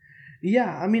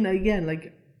 Yeah, I mean,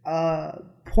 again,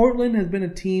 Portland has been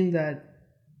a team that,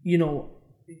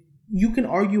 you can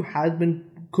argue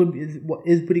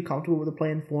is pretty comfortable with the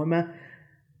play-in format.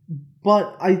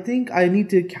 But I think I need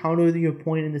to counter your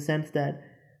point in the sense that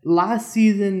last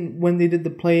season when they did the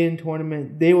play-in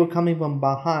tournament, they were coming from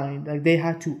behind. Like, they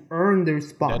had to earn their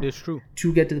spot. That is true.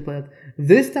 To get to the playoffs.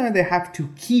 This time they have to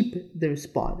keep their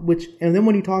spot. And then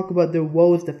when you talk about their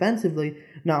woes defensively,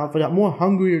 now for that more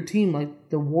hungrier team like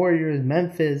the Warriors,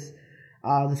 Memphis,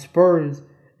 the Spurs,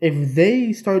 if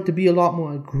they start to be a lot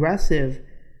more aggressive,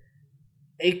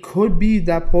 it could be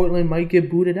that Portland might get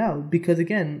booted out. Because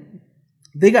again,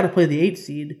 they got to play the 8th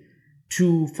seed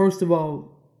to, first of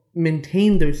all,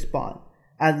 maintain their spot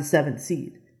as the 7th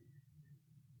seed.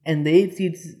 And the 8th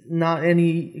seed's not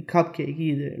any cupcake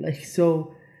either.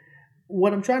 So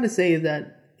what I'm trying to say is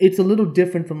that it's a little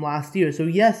different from last year. So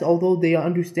yes, although they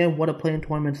understand what a play-in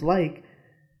tournament's like,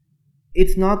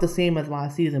 it's not the same as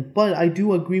last season. But I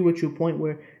do agree with your point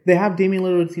where they have Damian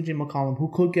Lillard and CJ McCollum,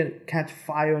 who could catch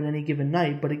fire on any given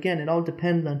night. But again, it all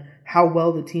depends on how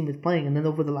well the team is playing. And then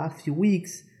over the last few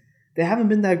weeks, they haven't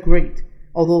been that great.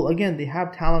 Although, again, they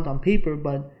have talent on paper,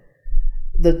 but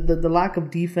the lack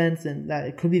of defense, and that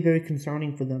it could be very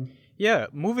concerning for them. Yeah,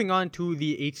 moving on to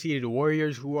the 8th-seeded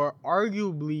Warriors, who are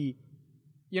arguably,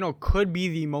 could be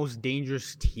the most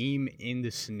dangerous team in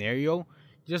this scenario,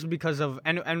 just because of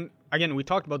and again, we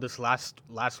talked about this last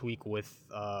week with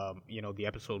the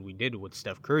episode we did with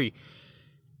Steph Curry.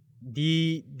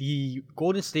 The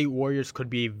Golden State Warriors could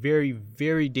be a very,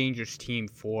 very dangerous team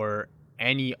for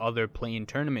any other play-in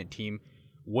tournament team,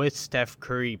 with Steph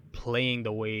Curry playing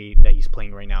the way that he's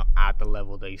playing right now at the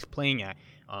level that he's playing at.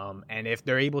 And if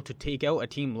they're able to take out a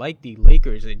team like the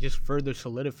Lakers, it just further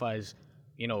solidifies,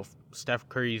 Steph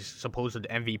Curry's supposed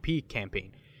MVP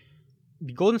campaign.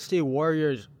 The Golden State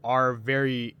Warriors are a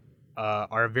very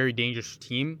dangerous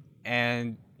team.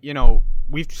 And,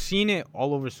 we've seen it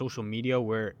all over social media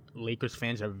where Lakers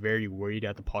fans are very worried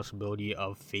at the possibility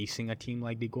of facing a team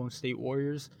like the Golden State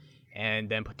Warriors and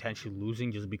then potentially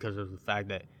losing just because of the fact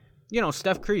that,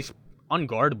 Steph Curry's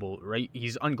unguardable, right?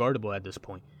 He's unguardable at this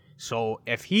point. So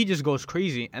if he just goes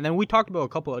crazy, and then we talked about a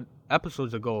couple of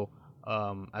episodes ago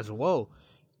as well.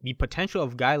 The potential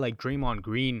of a guy like Draymond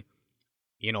Green,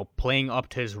 playing up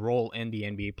to his role in the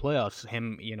NBA playoffs,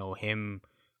 him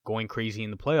going crazy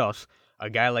in the playoffs. A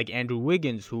guy like Andrew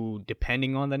Wiggins, who,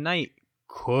 depending on the night,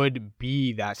 could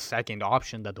be that second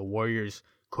option that the Warriors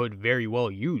could very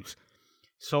well use.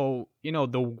 So,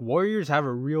 the Warriors have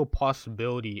a real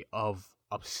possibility of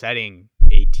upsetting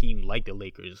a team like the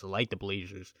Lakers, like the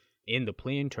Blazers, in the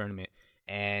play-in tournament.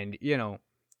 And,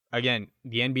 again,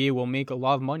 the NBA will make a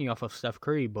lot of money off of Steph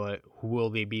Curry, but who will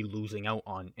they be losing out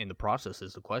on in the process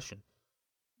is the question.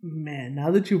 Man,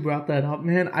 now that you brought that up,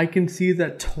 man, I can see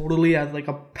that totally as like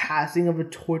a passing of a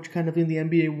torch kind of thing the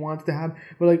NBA wants to have.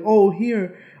 We're like, oh,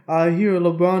 here,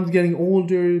 LeBron's getting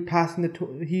older, passing the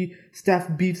torch.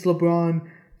 Steph beats LeBron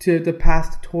to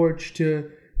pass the torch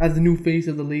to as the new face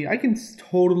of the league. I can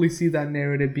totally see that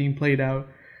narrative being played out.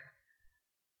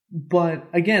 But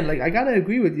again, like I gotta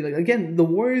agree with you. Like again, the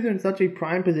Warriors are in such a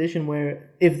prime position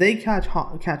where if they catch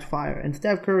fire, and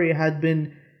Steph Curry has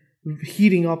been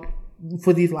heating up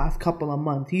for these last couple of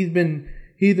months. He's been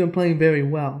playing very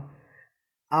well.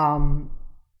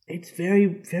 It's very,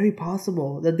 very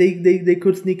possible that they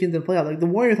could sneak into the playoff. Like the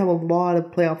Warriors have a lot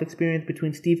of playoff experience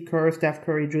between Steve Kerr, Steph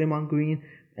Curry, Draymond Green,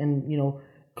 and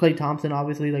Klay Thompson.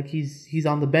 Obviously, like he's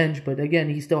on the bench, but again,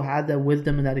 he still had that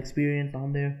wisdom and that experience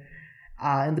on there.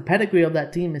 And the pedigree of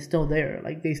that team is still there.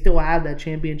 Like they still have that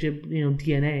championship,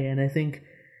 DNA. And I think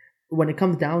when it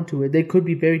comes down to it, they could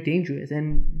be very dangerous.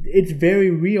 And it's very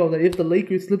real that if the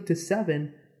Lakers slip to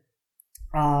 7,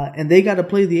 and they got to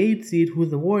play the 8th seed, who's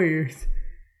the Warriors,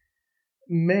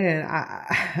 man,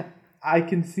 I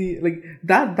can see like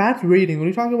that's rating. When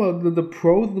you talk about the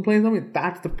pros of the playing tournament,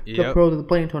 that's the pros of the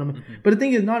playing tournament. Mm-hmm. But the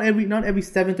thing is, not every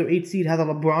 7th or 8th seed has a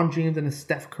LeBron James and a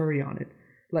Steph Curry on it.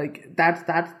 Like that's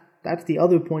the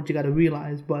other point you got to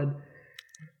realize. But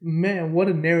man, what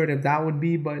a narrative that would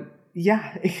be. But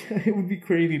yeah, it would be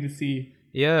crazy to see.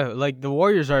 Yeah, like the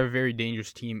Warriors are a very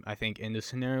dangerous team, I think, in this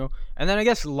scenario. And then I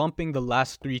guess lumping the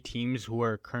last 3 teams who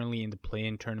are currently in the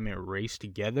play-in tournament race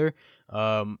together,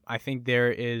 I think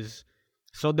there's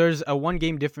a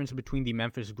 1-game difference between the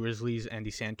Memphis Grizzlies and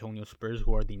the San Antonio Spurs,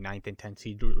 who are the 9th and 10th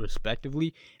seed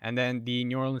respectively. And then the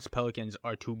New Orleans Pelicans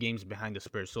are 2 games behind the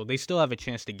Spurs, so they still have a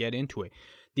chance to get into it.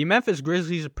 The Memphis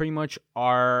Grizzlies pretty much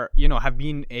have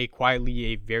been quietly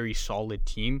a very solid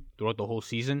team throughout the whole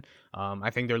season. I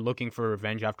think they're looking for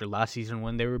revenge after last season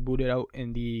when they were booted out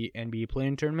in the NBA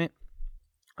play-in tournament.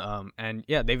 And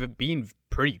yeah, they've been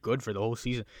pretty good for the whole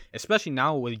season, especially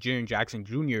now with Jaren Jackson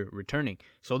Jr. returning.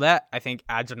 So that, I think,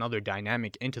 adds another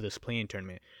dynamic into this play-in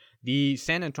tournament. The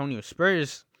San Antonio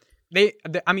Spurs, they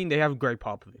have Greg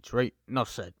Popovich, right? Enough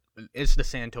said. It's the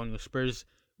San Antonio Spurs.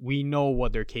 We know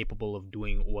what they're capable of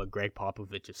doing, what Greg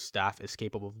Popovich's staff is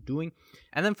capable of doing.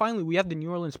 And then finally, we have the New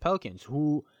Orleans Pelicans,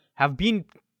 who have been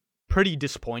pretty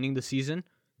disappointing this season.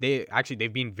 They've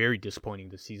been very disappointing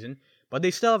this season, but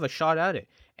they still have a shot at it.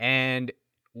 And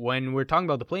when we're talking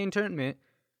about the play-in tournament,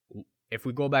 if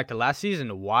we go back to last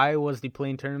season, why was the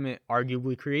play-in tournament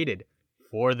arguably created?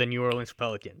 For the New Orleans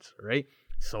Pelicans, right?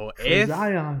 So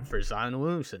for Zion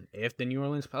Williamson, if the New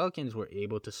Orleans Pelicans were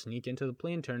able to sneak into the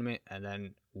play-in tournament and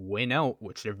then win out,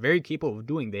 which they're very capable of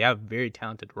doing, they have a very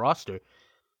talented roster.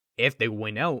 If they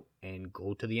win out and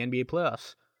go to the NBA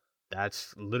playoffs,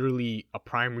 that's literally a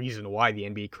prime reason why the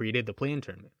NBA created the play-in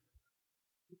tournament.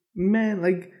 Man,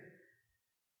 like,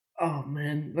 oh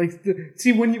man, like,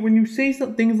 see when you say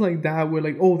some things like that, where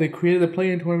like, oh, they created a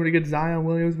play-in tournament to get Zion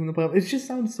Williams in the playoffs, it just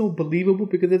sounds so believable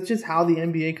because it's just how the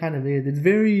NBA kind of is. It's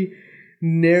very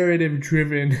narrative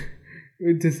driven,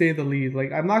 to say the least.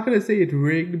 Like, I'm not gonna say it's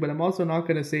rigged, but I'm also not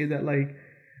gonna say that like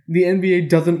the NBA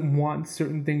doesn't want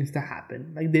certain things to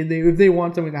happen. Like they if they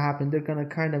want something to happen, they're gonna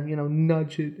kind of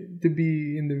nudge it to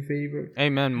be in their favor. Hey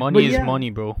man, money is money,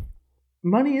 bro.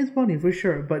 Money is money for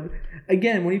sure, but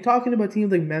again, when you're talking about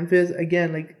teams like Memphis,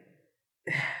 again, like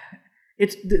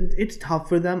it's tough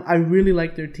for them. I really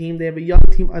like their team. They have a young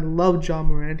team. I love Ja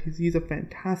Morant. He's a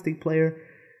fantastic player.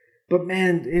 But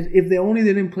man, if they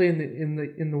didn't play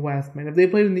in the West, man. If they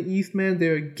played in the East, man,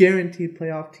 they're a guaranteed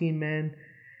playoff team, man.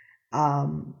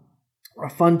 A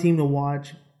fun team to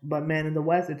watch. But man, in the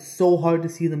West, it's so hard to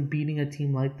see them beating a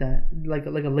team like that, like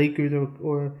a Lakers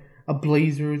or a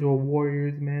Blazers or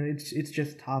Warriors, man. It's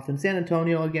just tough. And San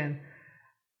Antonio, again,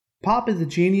 Pop is a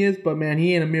genius, but man,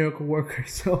 he ain't a miracle worker.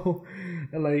 So,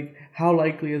 like, how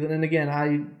likely is it? And again,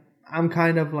 I'm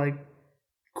kind of like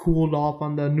cooled off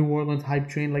on the New Orleans hype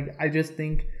train. Like, I just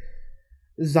think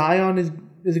Zion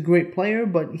is a great player,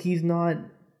 but he's not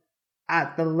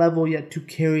at the level yet to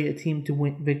carry a team to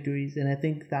win victories. And I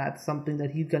think that's something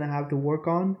that he's gonna have to work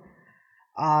on.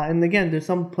 And again, there's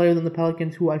some players on the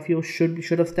Pelicans who I feel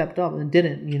should have stepped up and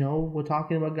didn't. We're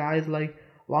talking about guys like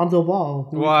Lonzo Ball.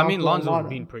 Well, I mean, Lonzo's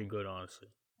been pretty good, honestly,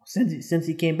 since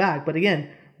he came back. But again,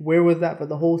 where was that for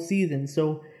the whole season?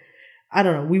 So I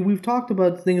don't know. We've talked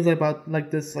about things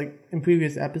like this in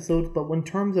previous episodes, but in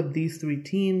terms of these three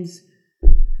teams,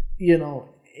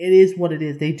 it is what it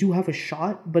is. They do have a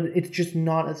shot, but it's just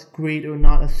not as great or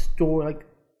not as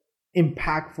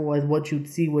impactful as what you'd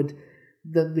see with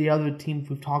the other teams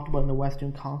we've talked about in the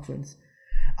Western Conference.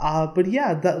 But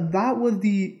yeah, that was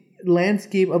the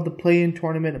landscape of the play-in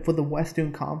tournament for the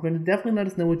Western Conference. Definitely let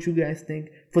us know what you guys think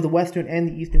for the Western and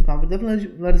the Eastern Conference.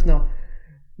 Definitely let us know.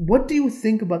 What do you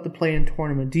think about the play-in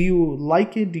tournament? Do you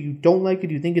like it? Do you don't like it?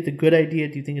 Do you think it's a good idea?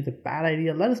 Do you think it's a bad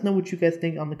idea? Let us know what you guys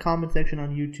think on the comment section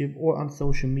on YouTube or on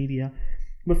social media.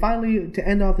 But finally, to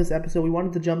end off this episode, we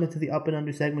wanted to jump into the up and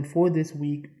under segment for this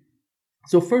week.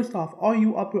 So first off, are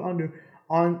you up or under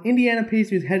on Indiana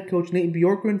Pacers head coach Nate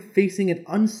Bjorkgren facing an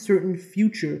uncertain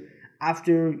future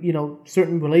after,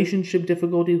 certain relationship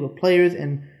difficulties with players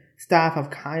and staff have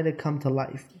kind of come to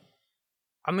life?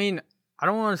 I mean, I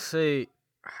don't want to say...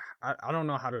 I don't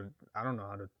know how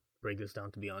to break this down,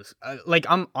 to be honest.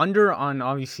 I'm under on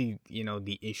obviously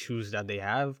the issues that they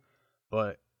have,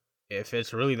 but if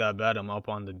it's really that bad, I'm up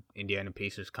on the Indiana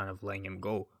Pacers kind of letting him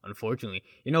go. Unfortunately,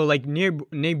 Nate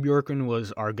Bjorkgren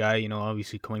was our guy.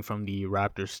 Obviously coming from the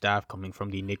Raptors staff, coming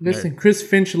from the Nick. Listen, Chris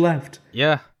Finch left.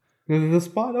 Yeah, there's a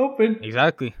spot open.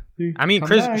 Exactly. I mean,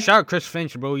 shout out Chris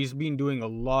Finch, bro. He's been doing a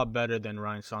lot better than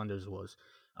Ryan Saunders was.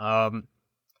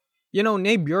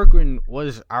 Nate Bjorkgren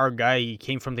was our guy. He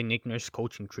came from the Nick Nurse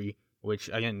coaching tree, which,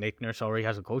 again, Nick Nurse already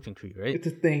has a coaching tree, right? It's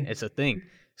a thing.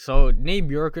 So, Nate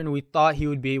Bjorkgren, we thought he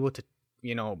would be able to,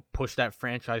 push that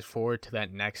franchise forward to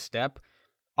that next step.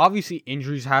 Obviously,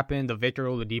 injuries happened. The Victor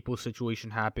Oladipo situation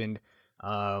happened.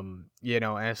 And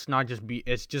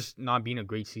it's just not been a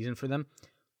great season for them.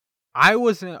 I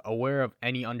wasn't aware of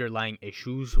any underlying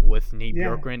issues with Nate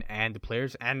Bjorkgren and the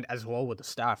players, and as well with the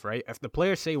staff, right? If the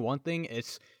players say one thing,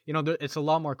 it's it's a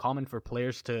lot more common for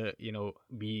players to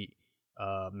be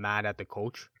mad at the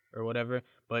coach or whatever.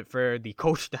 But for the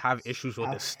coach to have issues with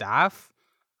the staff,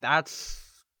 that's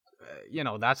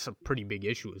that's a pretty big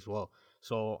issue as well.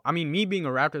 So I mean, me being a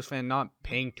Raptors fan, not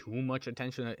paying too much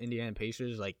attention to Indiana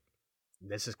Pacers,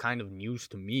 this is kind of news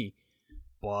to me,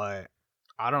 but.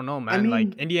 I don't know, man. I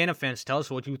mean, Indiana fans, tell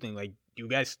us what you think. Do you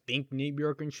guys think Nate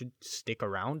Bjorkgren should stick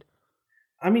around?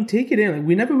 I mean, take it in.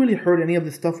 We never really heard any of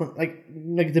this stuff like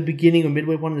the beginning or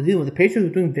midway point of the season. The Pacers were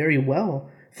doing very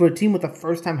well for a team with a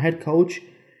first-time head coach.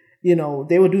 They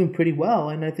were doing pretty well,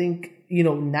 and I think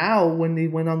now when they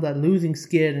went on that losing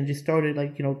skid and just started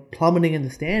plummeting in the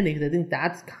standings, I think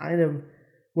that's kind of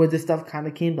where this stuff kind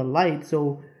of came to light.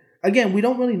 So again, we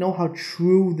don't really know how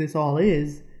true this all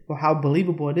is. Or how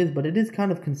believable it is, but it is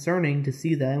kind of concerning to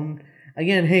see that. And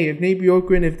again, hey, if Nate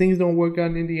Bjorkgren, if things don't work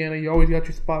out in Indiana, you always got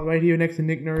your spot right here next to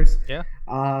Nick Nurse. Yeah.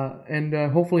 And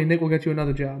hopefully Nick will get you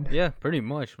another job. Yeah, pretty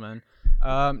much, man.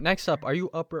 Next up, are you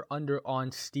up or under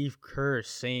on Steve Kerr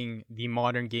saying the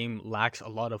modern game lacks a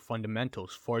lot of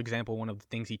fundamentals? For example, one of the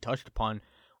things he touched upon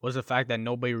was the fact that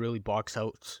nobody really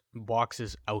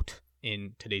boxes out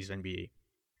in today's NBA.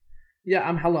 Yeah,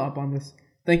 I'm hella up on this.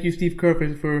 Thank you, Steve Kerr,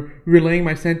 for relaying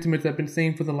my sentiments I've been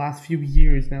saying for the last few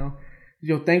years now.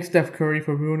 Thanks, Steph Curry,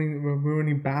 for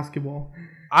ruining basketball.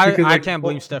 I can't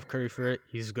blame Steph Curry for it.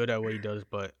 He's good at what he does,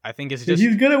 but I think it's just...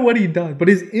 He's good at what he does, but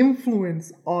his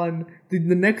influence on the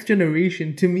next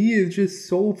generation, to me, is just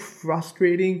so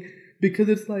frustrating because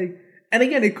it's And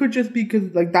again, it could just be because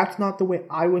that's not the way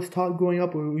I was taught growing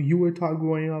up or you were taught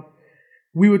growing up.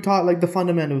 We were taught the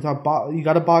fundamentals. You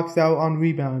gotta box out on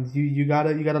rebounds. You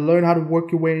gotta learn how to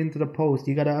work your way into the post.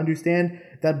 You gotta understand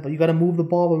that you gotta move the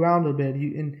ball around a bit.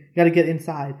 You gotta get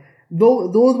inside.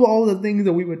 Those were all the things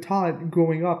that we were taught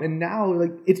growing up, and now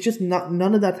it's just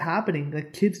none of that's happening.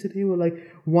 Kids today will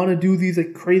want to do these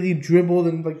crazy dribbles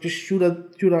and just shoot a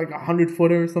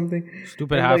 100-footer or something.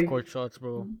 Stupid half court shots,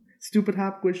 bro. Stupid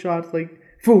half court shots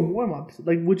for warm ups,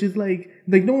 which is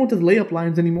no one does layup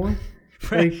lines anymore.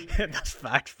 That's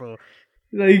facts, bro.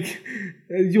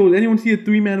 Anyone see a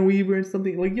 3-man weaver and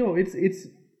something?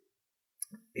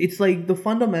 It's the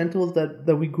fundamentals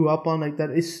that we grew up on, that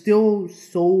is still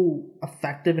so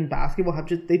effective in basketball have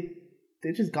just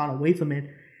they've just gone away from it.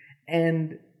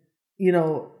 And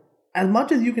as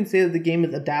much as you can say that the game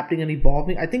is adapting and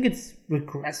evolving, I think it's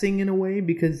regressing in a way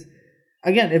because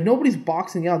again, if nobody's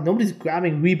boxing out, nobody's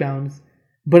grabbing rebounds.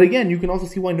 But again, you can also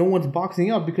see why no one's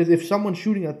boxing up because if someone's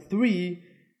shooting a 3,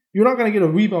 you're not going to get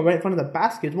a rebound right in front of the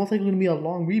basket. It's most likely going to be a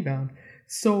long rebound.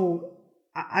 So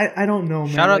I don't know,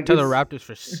 man. Shout out Like, to the Raptors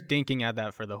for stinking at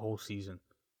that for the whole season.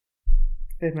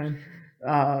 Hey, man.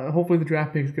 Hopefully the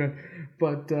draft pick's good.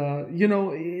 But,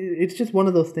 it's just one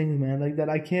of those things, man. Like, that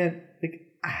I can't... Like,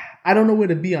 I don't know where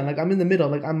to be on. Like, I'm in the middle.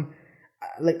 Like,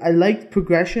 I like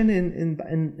progression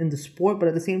in the sport, but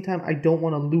at the same time, I don't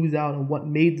want to lose out on what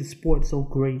made the sport so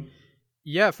great.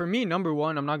 Yeah, for me, number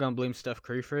one, I'm not going to blame Steph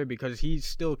Curry for it because he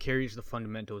still carries the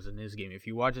fundamentals in his game. If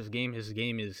you watch his game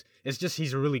it's just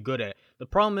he's really good at it. The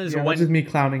problem is that's just me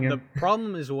clowning him. The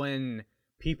problem is when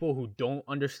people who don't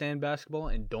understand basketball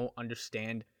and don't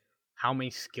understand how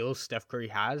many skills Steph Curry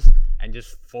has and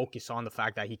just focus on the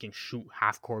fact that he can shoot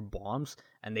half-court bombs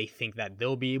and they think that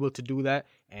they'll be able to do that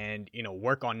and,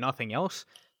 work on nothing else.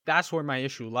 That's where my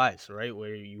issue lies, right?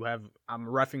 Where I'm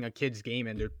reffing a kid's game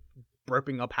and they're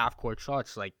burping up half-court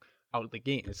shots, like, out the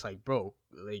game. It's like, bro,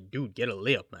 like, dude, get a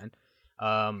layup, man.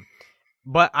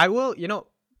 But I will,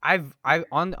 I've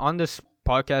on this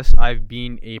podcast, I've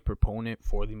been a proponent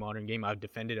for the modern game. I've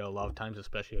defended it a lot of times,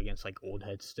 especially against, like, old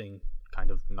heads saying kind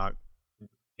of not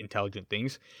intelligent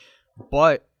things.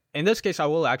 But in this case, I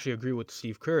will actually agree with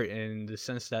Steve Kerr in the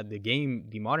sense that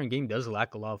the modern game does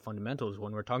lack a lot of fundamentals.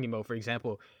 When we're talking about, for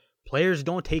example, players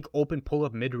don't take open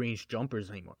pull-up mid-range jumpers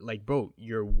anymore. Like, bro,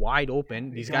 you're wide open.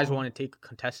 These guys want to take a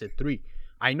contested three.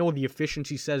 I know the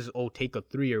efficiency says, take a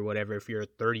three or whatever if you're a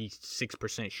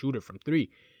 36% shooter from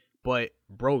three. But,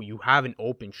 bro, you have an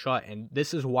open shot. And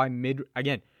this is why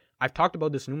again, I've talked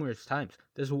about this numerous times.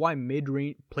 This is why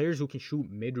mid-range players who can shoot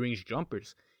mid-range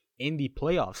jumpers in the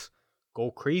playoffs go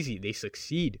crazy. They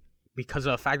succeed because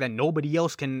of the fact that nobody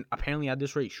else can apparently at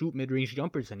this rate shoot mid-range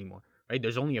jumpers anymore. Right?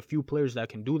 There's only a few players that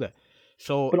can do that.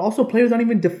 So, but also players aren't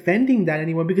even defending that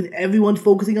anymore because everyone's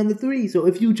focusing on the three. So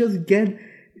if you just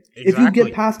if you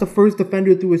get past the first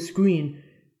defender through a screen,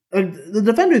 the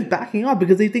defender is backing up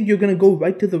because they think you're going to go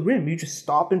right to the rim. You just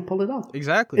stop and pull it up.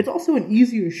 Exactly. It's also an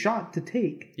easier shot to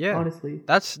take. Yeah, honestly.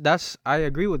 That's I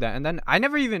agree with that. And then I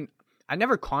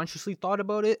never consciously thought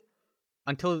about it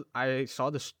until I saw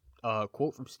this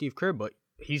quote from Steve Kerr, but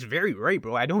he's very right,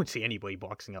 bro. I don't see anybody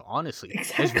boxing out, honestly.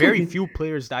 Exactly. There's very few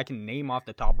players that I can name off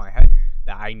the top of my head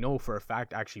that I know for a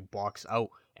fact actually box out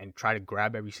and try to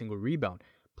grab every single rebound.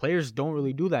 Players don't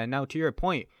really do that. And now, to your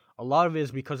point, a lot of it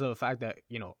is because of the fact that,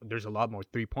 there's a lot more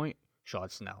three-point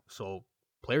shots now. So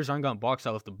players aren't going to box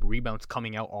out if the rebound's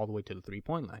coming out all the way to the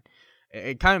three-point line.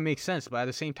 It kind of makes sense, but at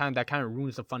the same time, that kind of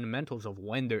ruins the fundamentals of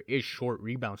when there is short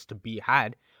rebounds to be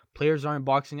had. Players aren't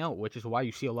boxing out, which is why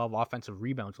you see a lot of offensive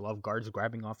rebounds, a lot of guards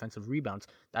grabbing offensive rebounds.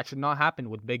 That should not happen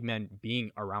with big men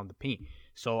being around the paint.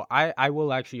 So I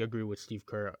will actually agree with Steve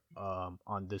Kerr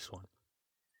on this one.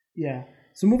 Yeah.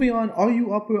 So moving on, are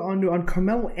you up or under on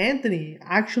Carmelo Anthony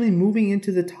actually moving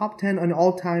into the top 10 on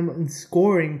all-time in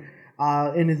scoring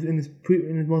in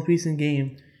his most recent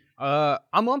game?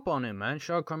 I'm up on him, man.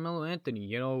 Shout out Carmelo Anthony.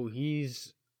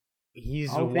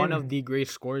 He's one of the great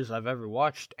scorers I've ever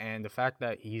watched, and the fact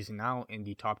that he's now in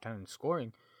the top 10 in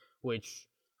scoring, which,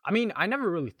 I mean, I never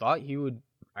really thought he would.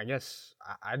 I guess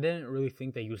I didn't really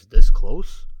think that he was this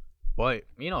close, but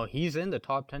he's in the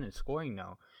top 10 in scoring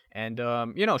now. And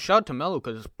shout out to Melo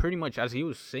because pretty much as he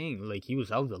was saying, like, he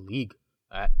was out of the league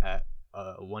at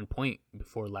one point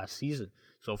before last season.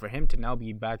 So for him to now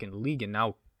be back in the league and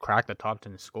now crack the top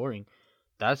 10 in scoring,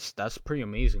 that's pretty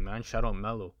amazing, man. Shout out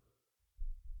Melo.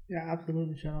 Yeah,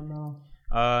 absolutely. Shout out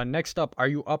Melo. Next up, are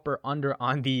you up or under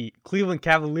on the Cleveland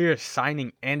Cavaliers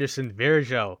signing Anderson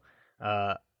Varejao,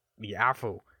 the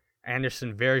Afro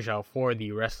Anderson Varejao for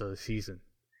the rest of the season?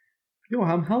 Yo,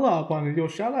 I'm hella up on it. Yo,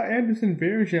 shout out Anderson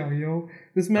Varejao, yo.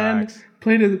 This man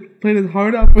played his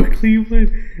heart out for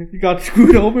Cleveland. He got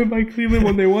screwed over by Cleveland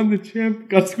when they won the champ.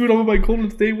 Got screwed over by Golden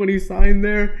State when he signed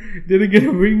there. Didn't get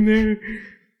a ring there.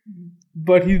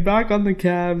 But he's back on the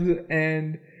Cavs,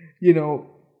 and,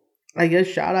 I guess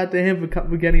shout out to him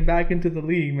for getting back into the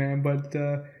league, man. But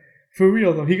for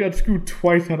real, though, he got screwed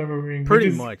twice out of a ring.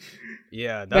 Pretty much.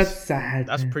 Yeah, that's sad.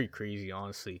 That's pretty crazy,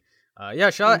 honestly.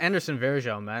 Shout out Anderson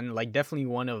Varejao, man. Like, definitely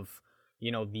one of,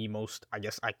 the most, I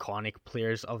guess, iconic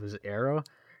players of his era,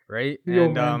 right? Yo,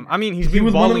 and, man. I mean, he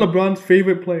was one of LeBron's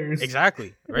favorite players.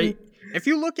 Exactly, right? If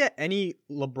you look at any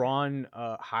LeBron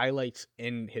highlights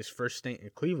in his first stint in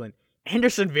Cleveland,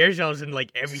 Anderson Varejao is in, like,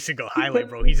 every single highlight,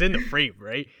 bro. He's in the frame,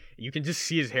 right? You can just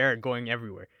see his hair going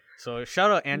everywhere. So,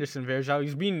 shout out Anderson Varejao.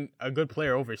 He's been a good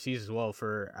player overseas as well,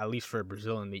 at least for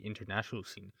Brazil in the international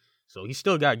scene. So he's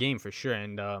still got game for sure.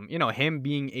 And, him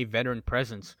being a veteran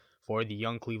presence for the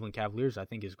young Cleveland Cavaliers, I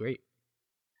think is great.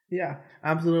 Yeah,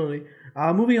 absolutely.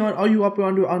 Moving on, are you up or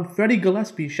under on Freddie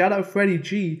Gillespie? Shout out Freddie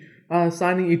G,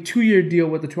 signing a 2-year deal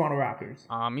with the Toronto Raptors.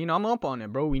 I'm up on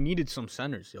it, bro. We needed some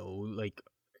centers, yo. Like,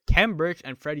 Kem Birch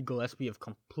and Freddie Gillespie have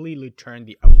completely turned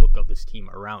the outlook of this team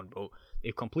around, bro.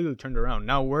 They've completely turned around.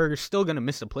 Now, we're still going to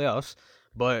miss the playoffs,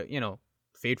 but,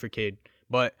 fade for Cade.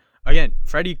 But, again,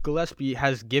 Freddie Gillespie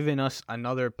has given us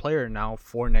another player now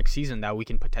for next season that we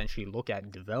can potentially look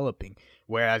at developing,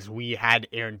 whereas we had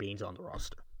Aaron Baines on the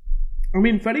roster. I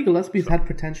mean, Freddie Gillespie's had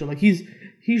potential. Like, he's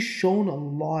shown a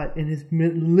lot in his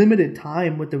limited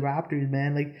time with the Raptors,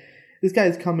 man. Like, this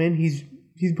guy's come in, he's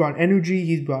brought energy,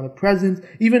 he's brought a presence.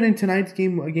 Even in tonight's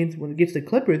game against the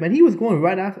Clippers, man, he was going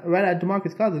right at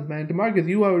DeMarcus Cousins, man. DeMarcus,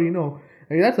 you already know.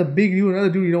 Like, that's another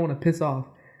dude you don't want to piss off.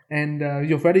 And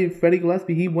Freddie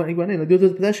Gillespie, he went in. Like, there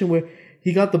was a possession where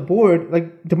he got the board.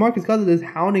 Like, DeMarcus Cousins is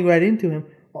hounding right into him.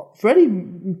 Freddie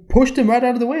pushed him right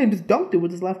out of the way and just dunked it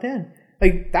with his left hand.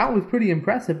 Like, that was pretty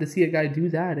impressive to see a guy do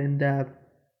that. And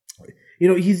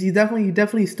he's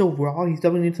definitely still raw. He's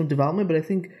definitely needs some development. But I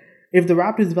think if the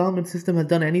Raptors development system has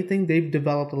done anything, they've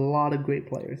developed a lot of great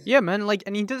players. Yeah, man. Like,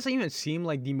 and he doesn't even seem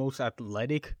like the most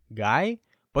athletic guy.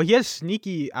 But he has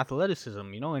sneaky athleticism,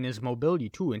 and his mobility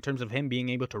too, in terms of him being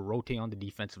able to rotate on the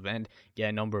defensive end, get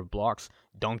a number of blocks,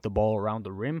 dunk the ball around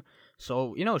the rim.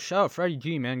 So, shout out Freddie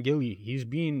G, man, Gilly. He's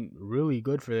been really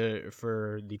good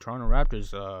for the Toronto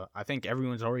Raptors. I think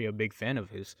everyone's already a big fan of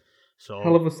his. So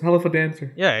hell of a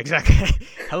dancer. Yeah, exactly.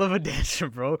 Hell of a dancer,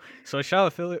 bro. So shout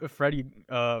out Freddie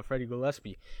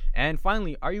Gillespie. And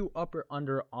finally, are you up or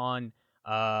under on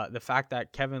the fact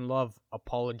that Kevin Love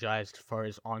apologized for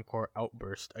his on-court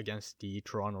outburst against the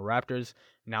Toronto Raptors?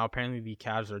 Now, apparently, the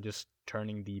Cavs are just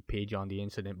turning the page on the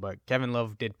incident, but Kevin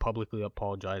Love did publicly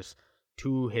apologize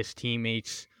to his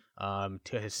teammates,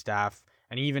 to his staff,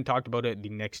 and he even talked about it the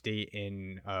next day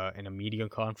in a media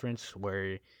conference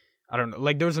where, I don't know,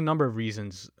 like, there was a number of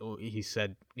reasons he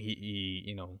said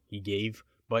he gave,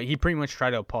 but he pretty much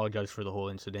tried to apologize for the whole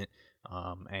incident.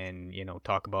 And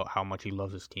talk about how much he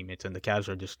loves his teammates, and the Cavs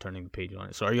are just turning the page on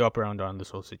it. So are you up or under on this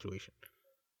whole situation?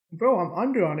 Bro, I'm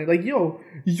under on it. Like, yo,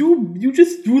 you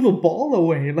just threw the ball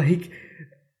away, like,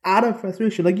 out of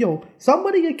frustration. Like, yo,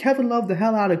 somebody get Kevin Love the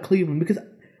hell out of Cleveland,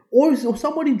 or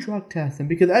somebody drug test him,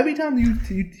 because every time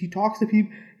he talks to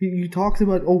people, he talks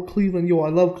about, oh, Cleveland, yo, I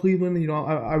love Cleveland,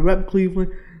 I rep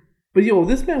Cleveland. But yo,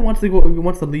 this man wants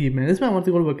to leave, man. This man wants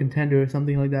to go to a contender or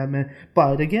something like that, man.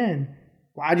 But again,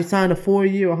 why'd you sign a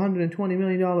 4-year, $120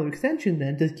 million extension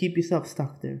then to keep yourself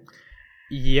stuck there?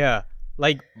 Yeah,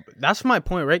 like, that's my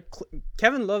point, right?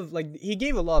 Kevin Love, like, he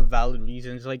gave a lot of valid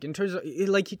reasons, like, in terms of,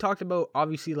 like, he talked about,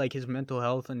 obviously, like, his mental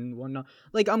health and whatnot.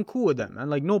 Like, I'm cool with that, man.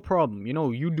 Like, no problem.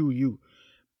 You do you.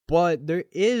 But there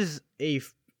is a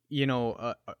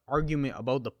argument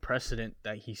about the precedent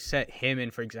that he set, him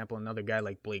and, for example, another guy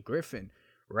like Blake Griffin,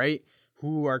 right?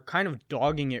 Who are kind of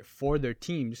dogging it for their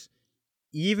teams.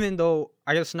 Even though,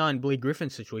 I guess not in Blake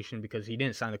Griffin's situation because he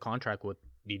didn't sign the contract with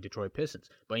the Detroit Pistons.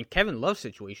 But in Kevin Love's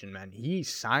situation, man, he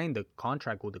signed the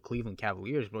contract with the Cleveland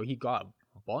Cavaliers, bro. He got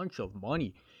a bunch of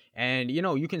money. And,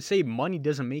 you can say money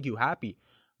doesn't make you happy.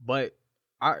 But,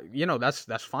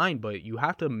 that's fine. But you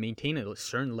have to maintain a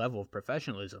certain level of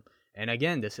professionalism. And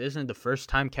again, this isn't the first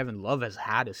time Kevin Love has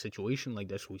had a situation like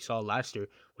this. We saw last year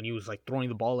when he was, like, throwing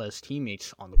the ball at his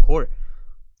teammates on the court.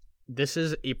 This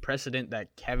is a precedent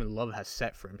that Kevin Love has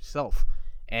set for himself,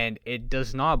 and it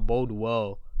does not bode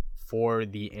well for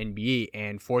the NBA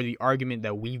and for the argument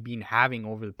that we've been having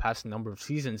over the past number of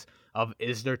seasons of,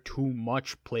 is there too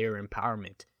much player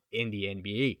empowerment in the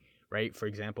NBA, right? For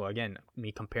example, again,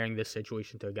 me comparing this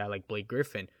situation to a guy like Blake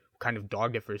Griffin, who kind of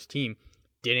dogged it for his team,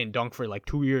 didn't dunk for like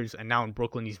 2 years, and now in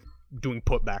Brooklyn he's doing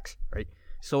putbacks, right?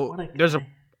 So there's an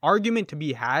argument to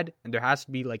be had, and there has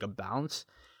to be like a balance,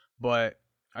 but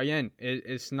again,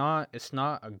 it's not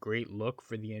a great look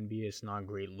for the NBA. It's not a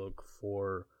great look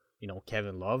for,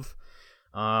 Kevin Love.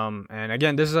 And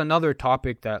again, this is another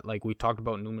topic that, like, we talked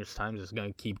about numerous times. It's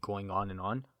going to keep going on and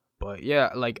on. But yeah,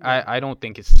 like, I don't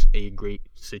think it's a great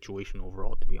situation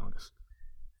overall, to be honest.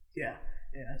 Yeah.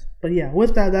 Yes. But yeah,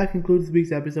 with that concludes this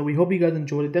week's episode. We hope you guys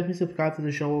enjoyed it. Definitely subscribe to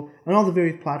the show on all the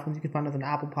various platforms. You can find us on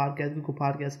Apple Podcasts, Google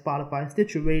Podcasts, Spotify,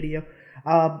 Stitcher Radio,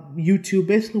 YouTube,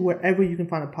 basically wherever you can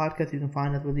find a podcast, you can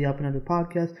find us with the Up and Under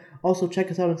Podcast. Also,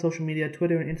 check us out on social media,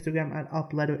 Twitter and Instagram at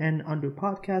Up_N_Under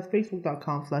Podcast,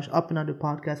 Facebook.com/Up and Under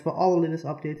Podcast for all the latest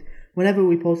updates whenever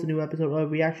we post a new episode or a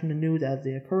reaction to news as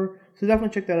they occur. So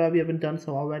definitely check that out if you haven't done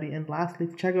so already. And lastly,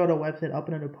 check out our website,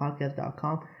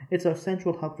 UpandUnderPodcast.com. It's our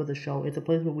central hub for the show. It's a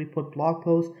place where we put blog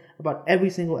posts about every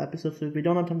single episode. So if you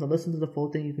don't have time to listen to the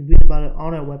full thing, you can read about it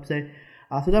on our website.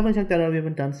 So definitely check that out if you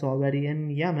haven't done so already.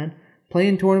 And yeah, man,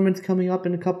 playing tournaments coming up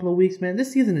in a couple of weeks, man.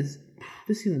 This season's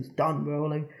done, bro.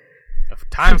 Like,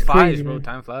 time flies, crazy, bro. man.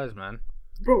 Time flies, man.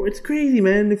 Bro, it's crazy,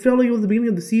 man. It felt like it was the beginning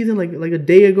of the season, like a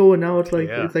day ago, and now it's like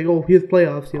oh, here's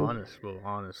playoffs, yo.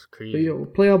 Honest, crazy. But, yo,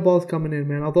 playoff ball's coming in,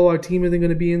 man. Although our team isn't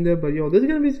gonna be in there, but yo, there's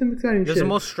gonna be some exciting shit. This is the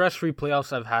most stress-free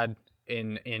playoffs I've had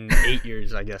in 8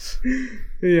 years, I guess.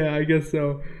 Yeah, I guess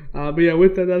so. But yeah,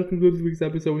 with that concludes this week's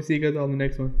episode. We'll see you guys all in the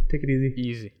next one. Take it easy.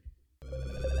 Easy.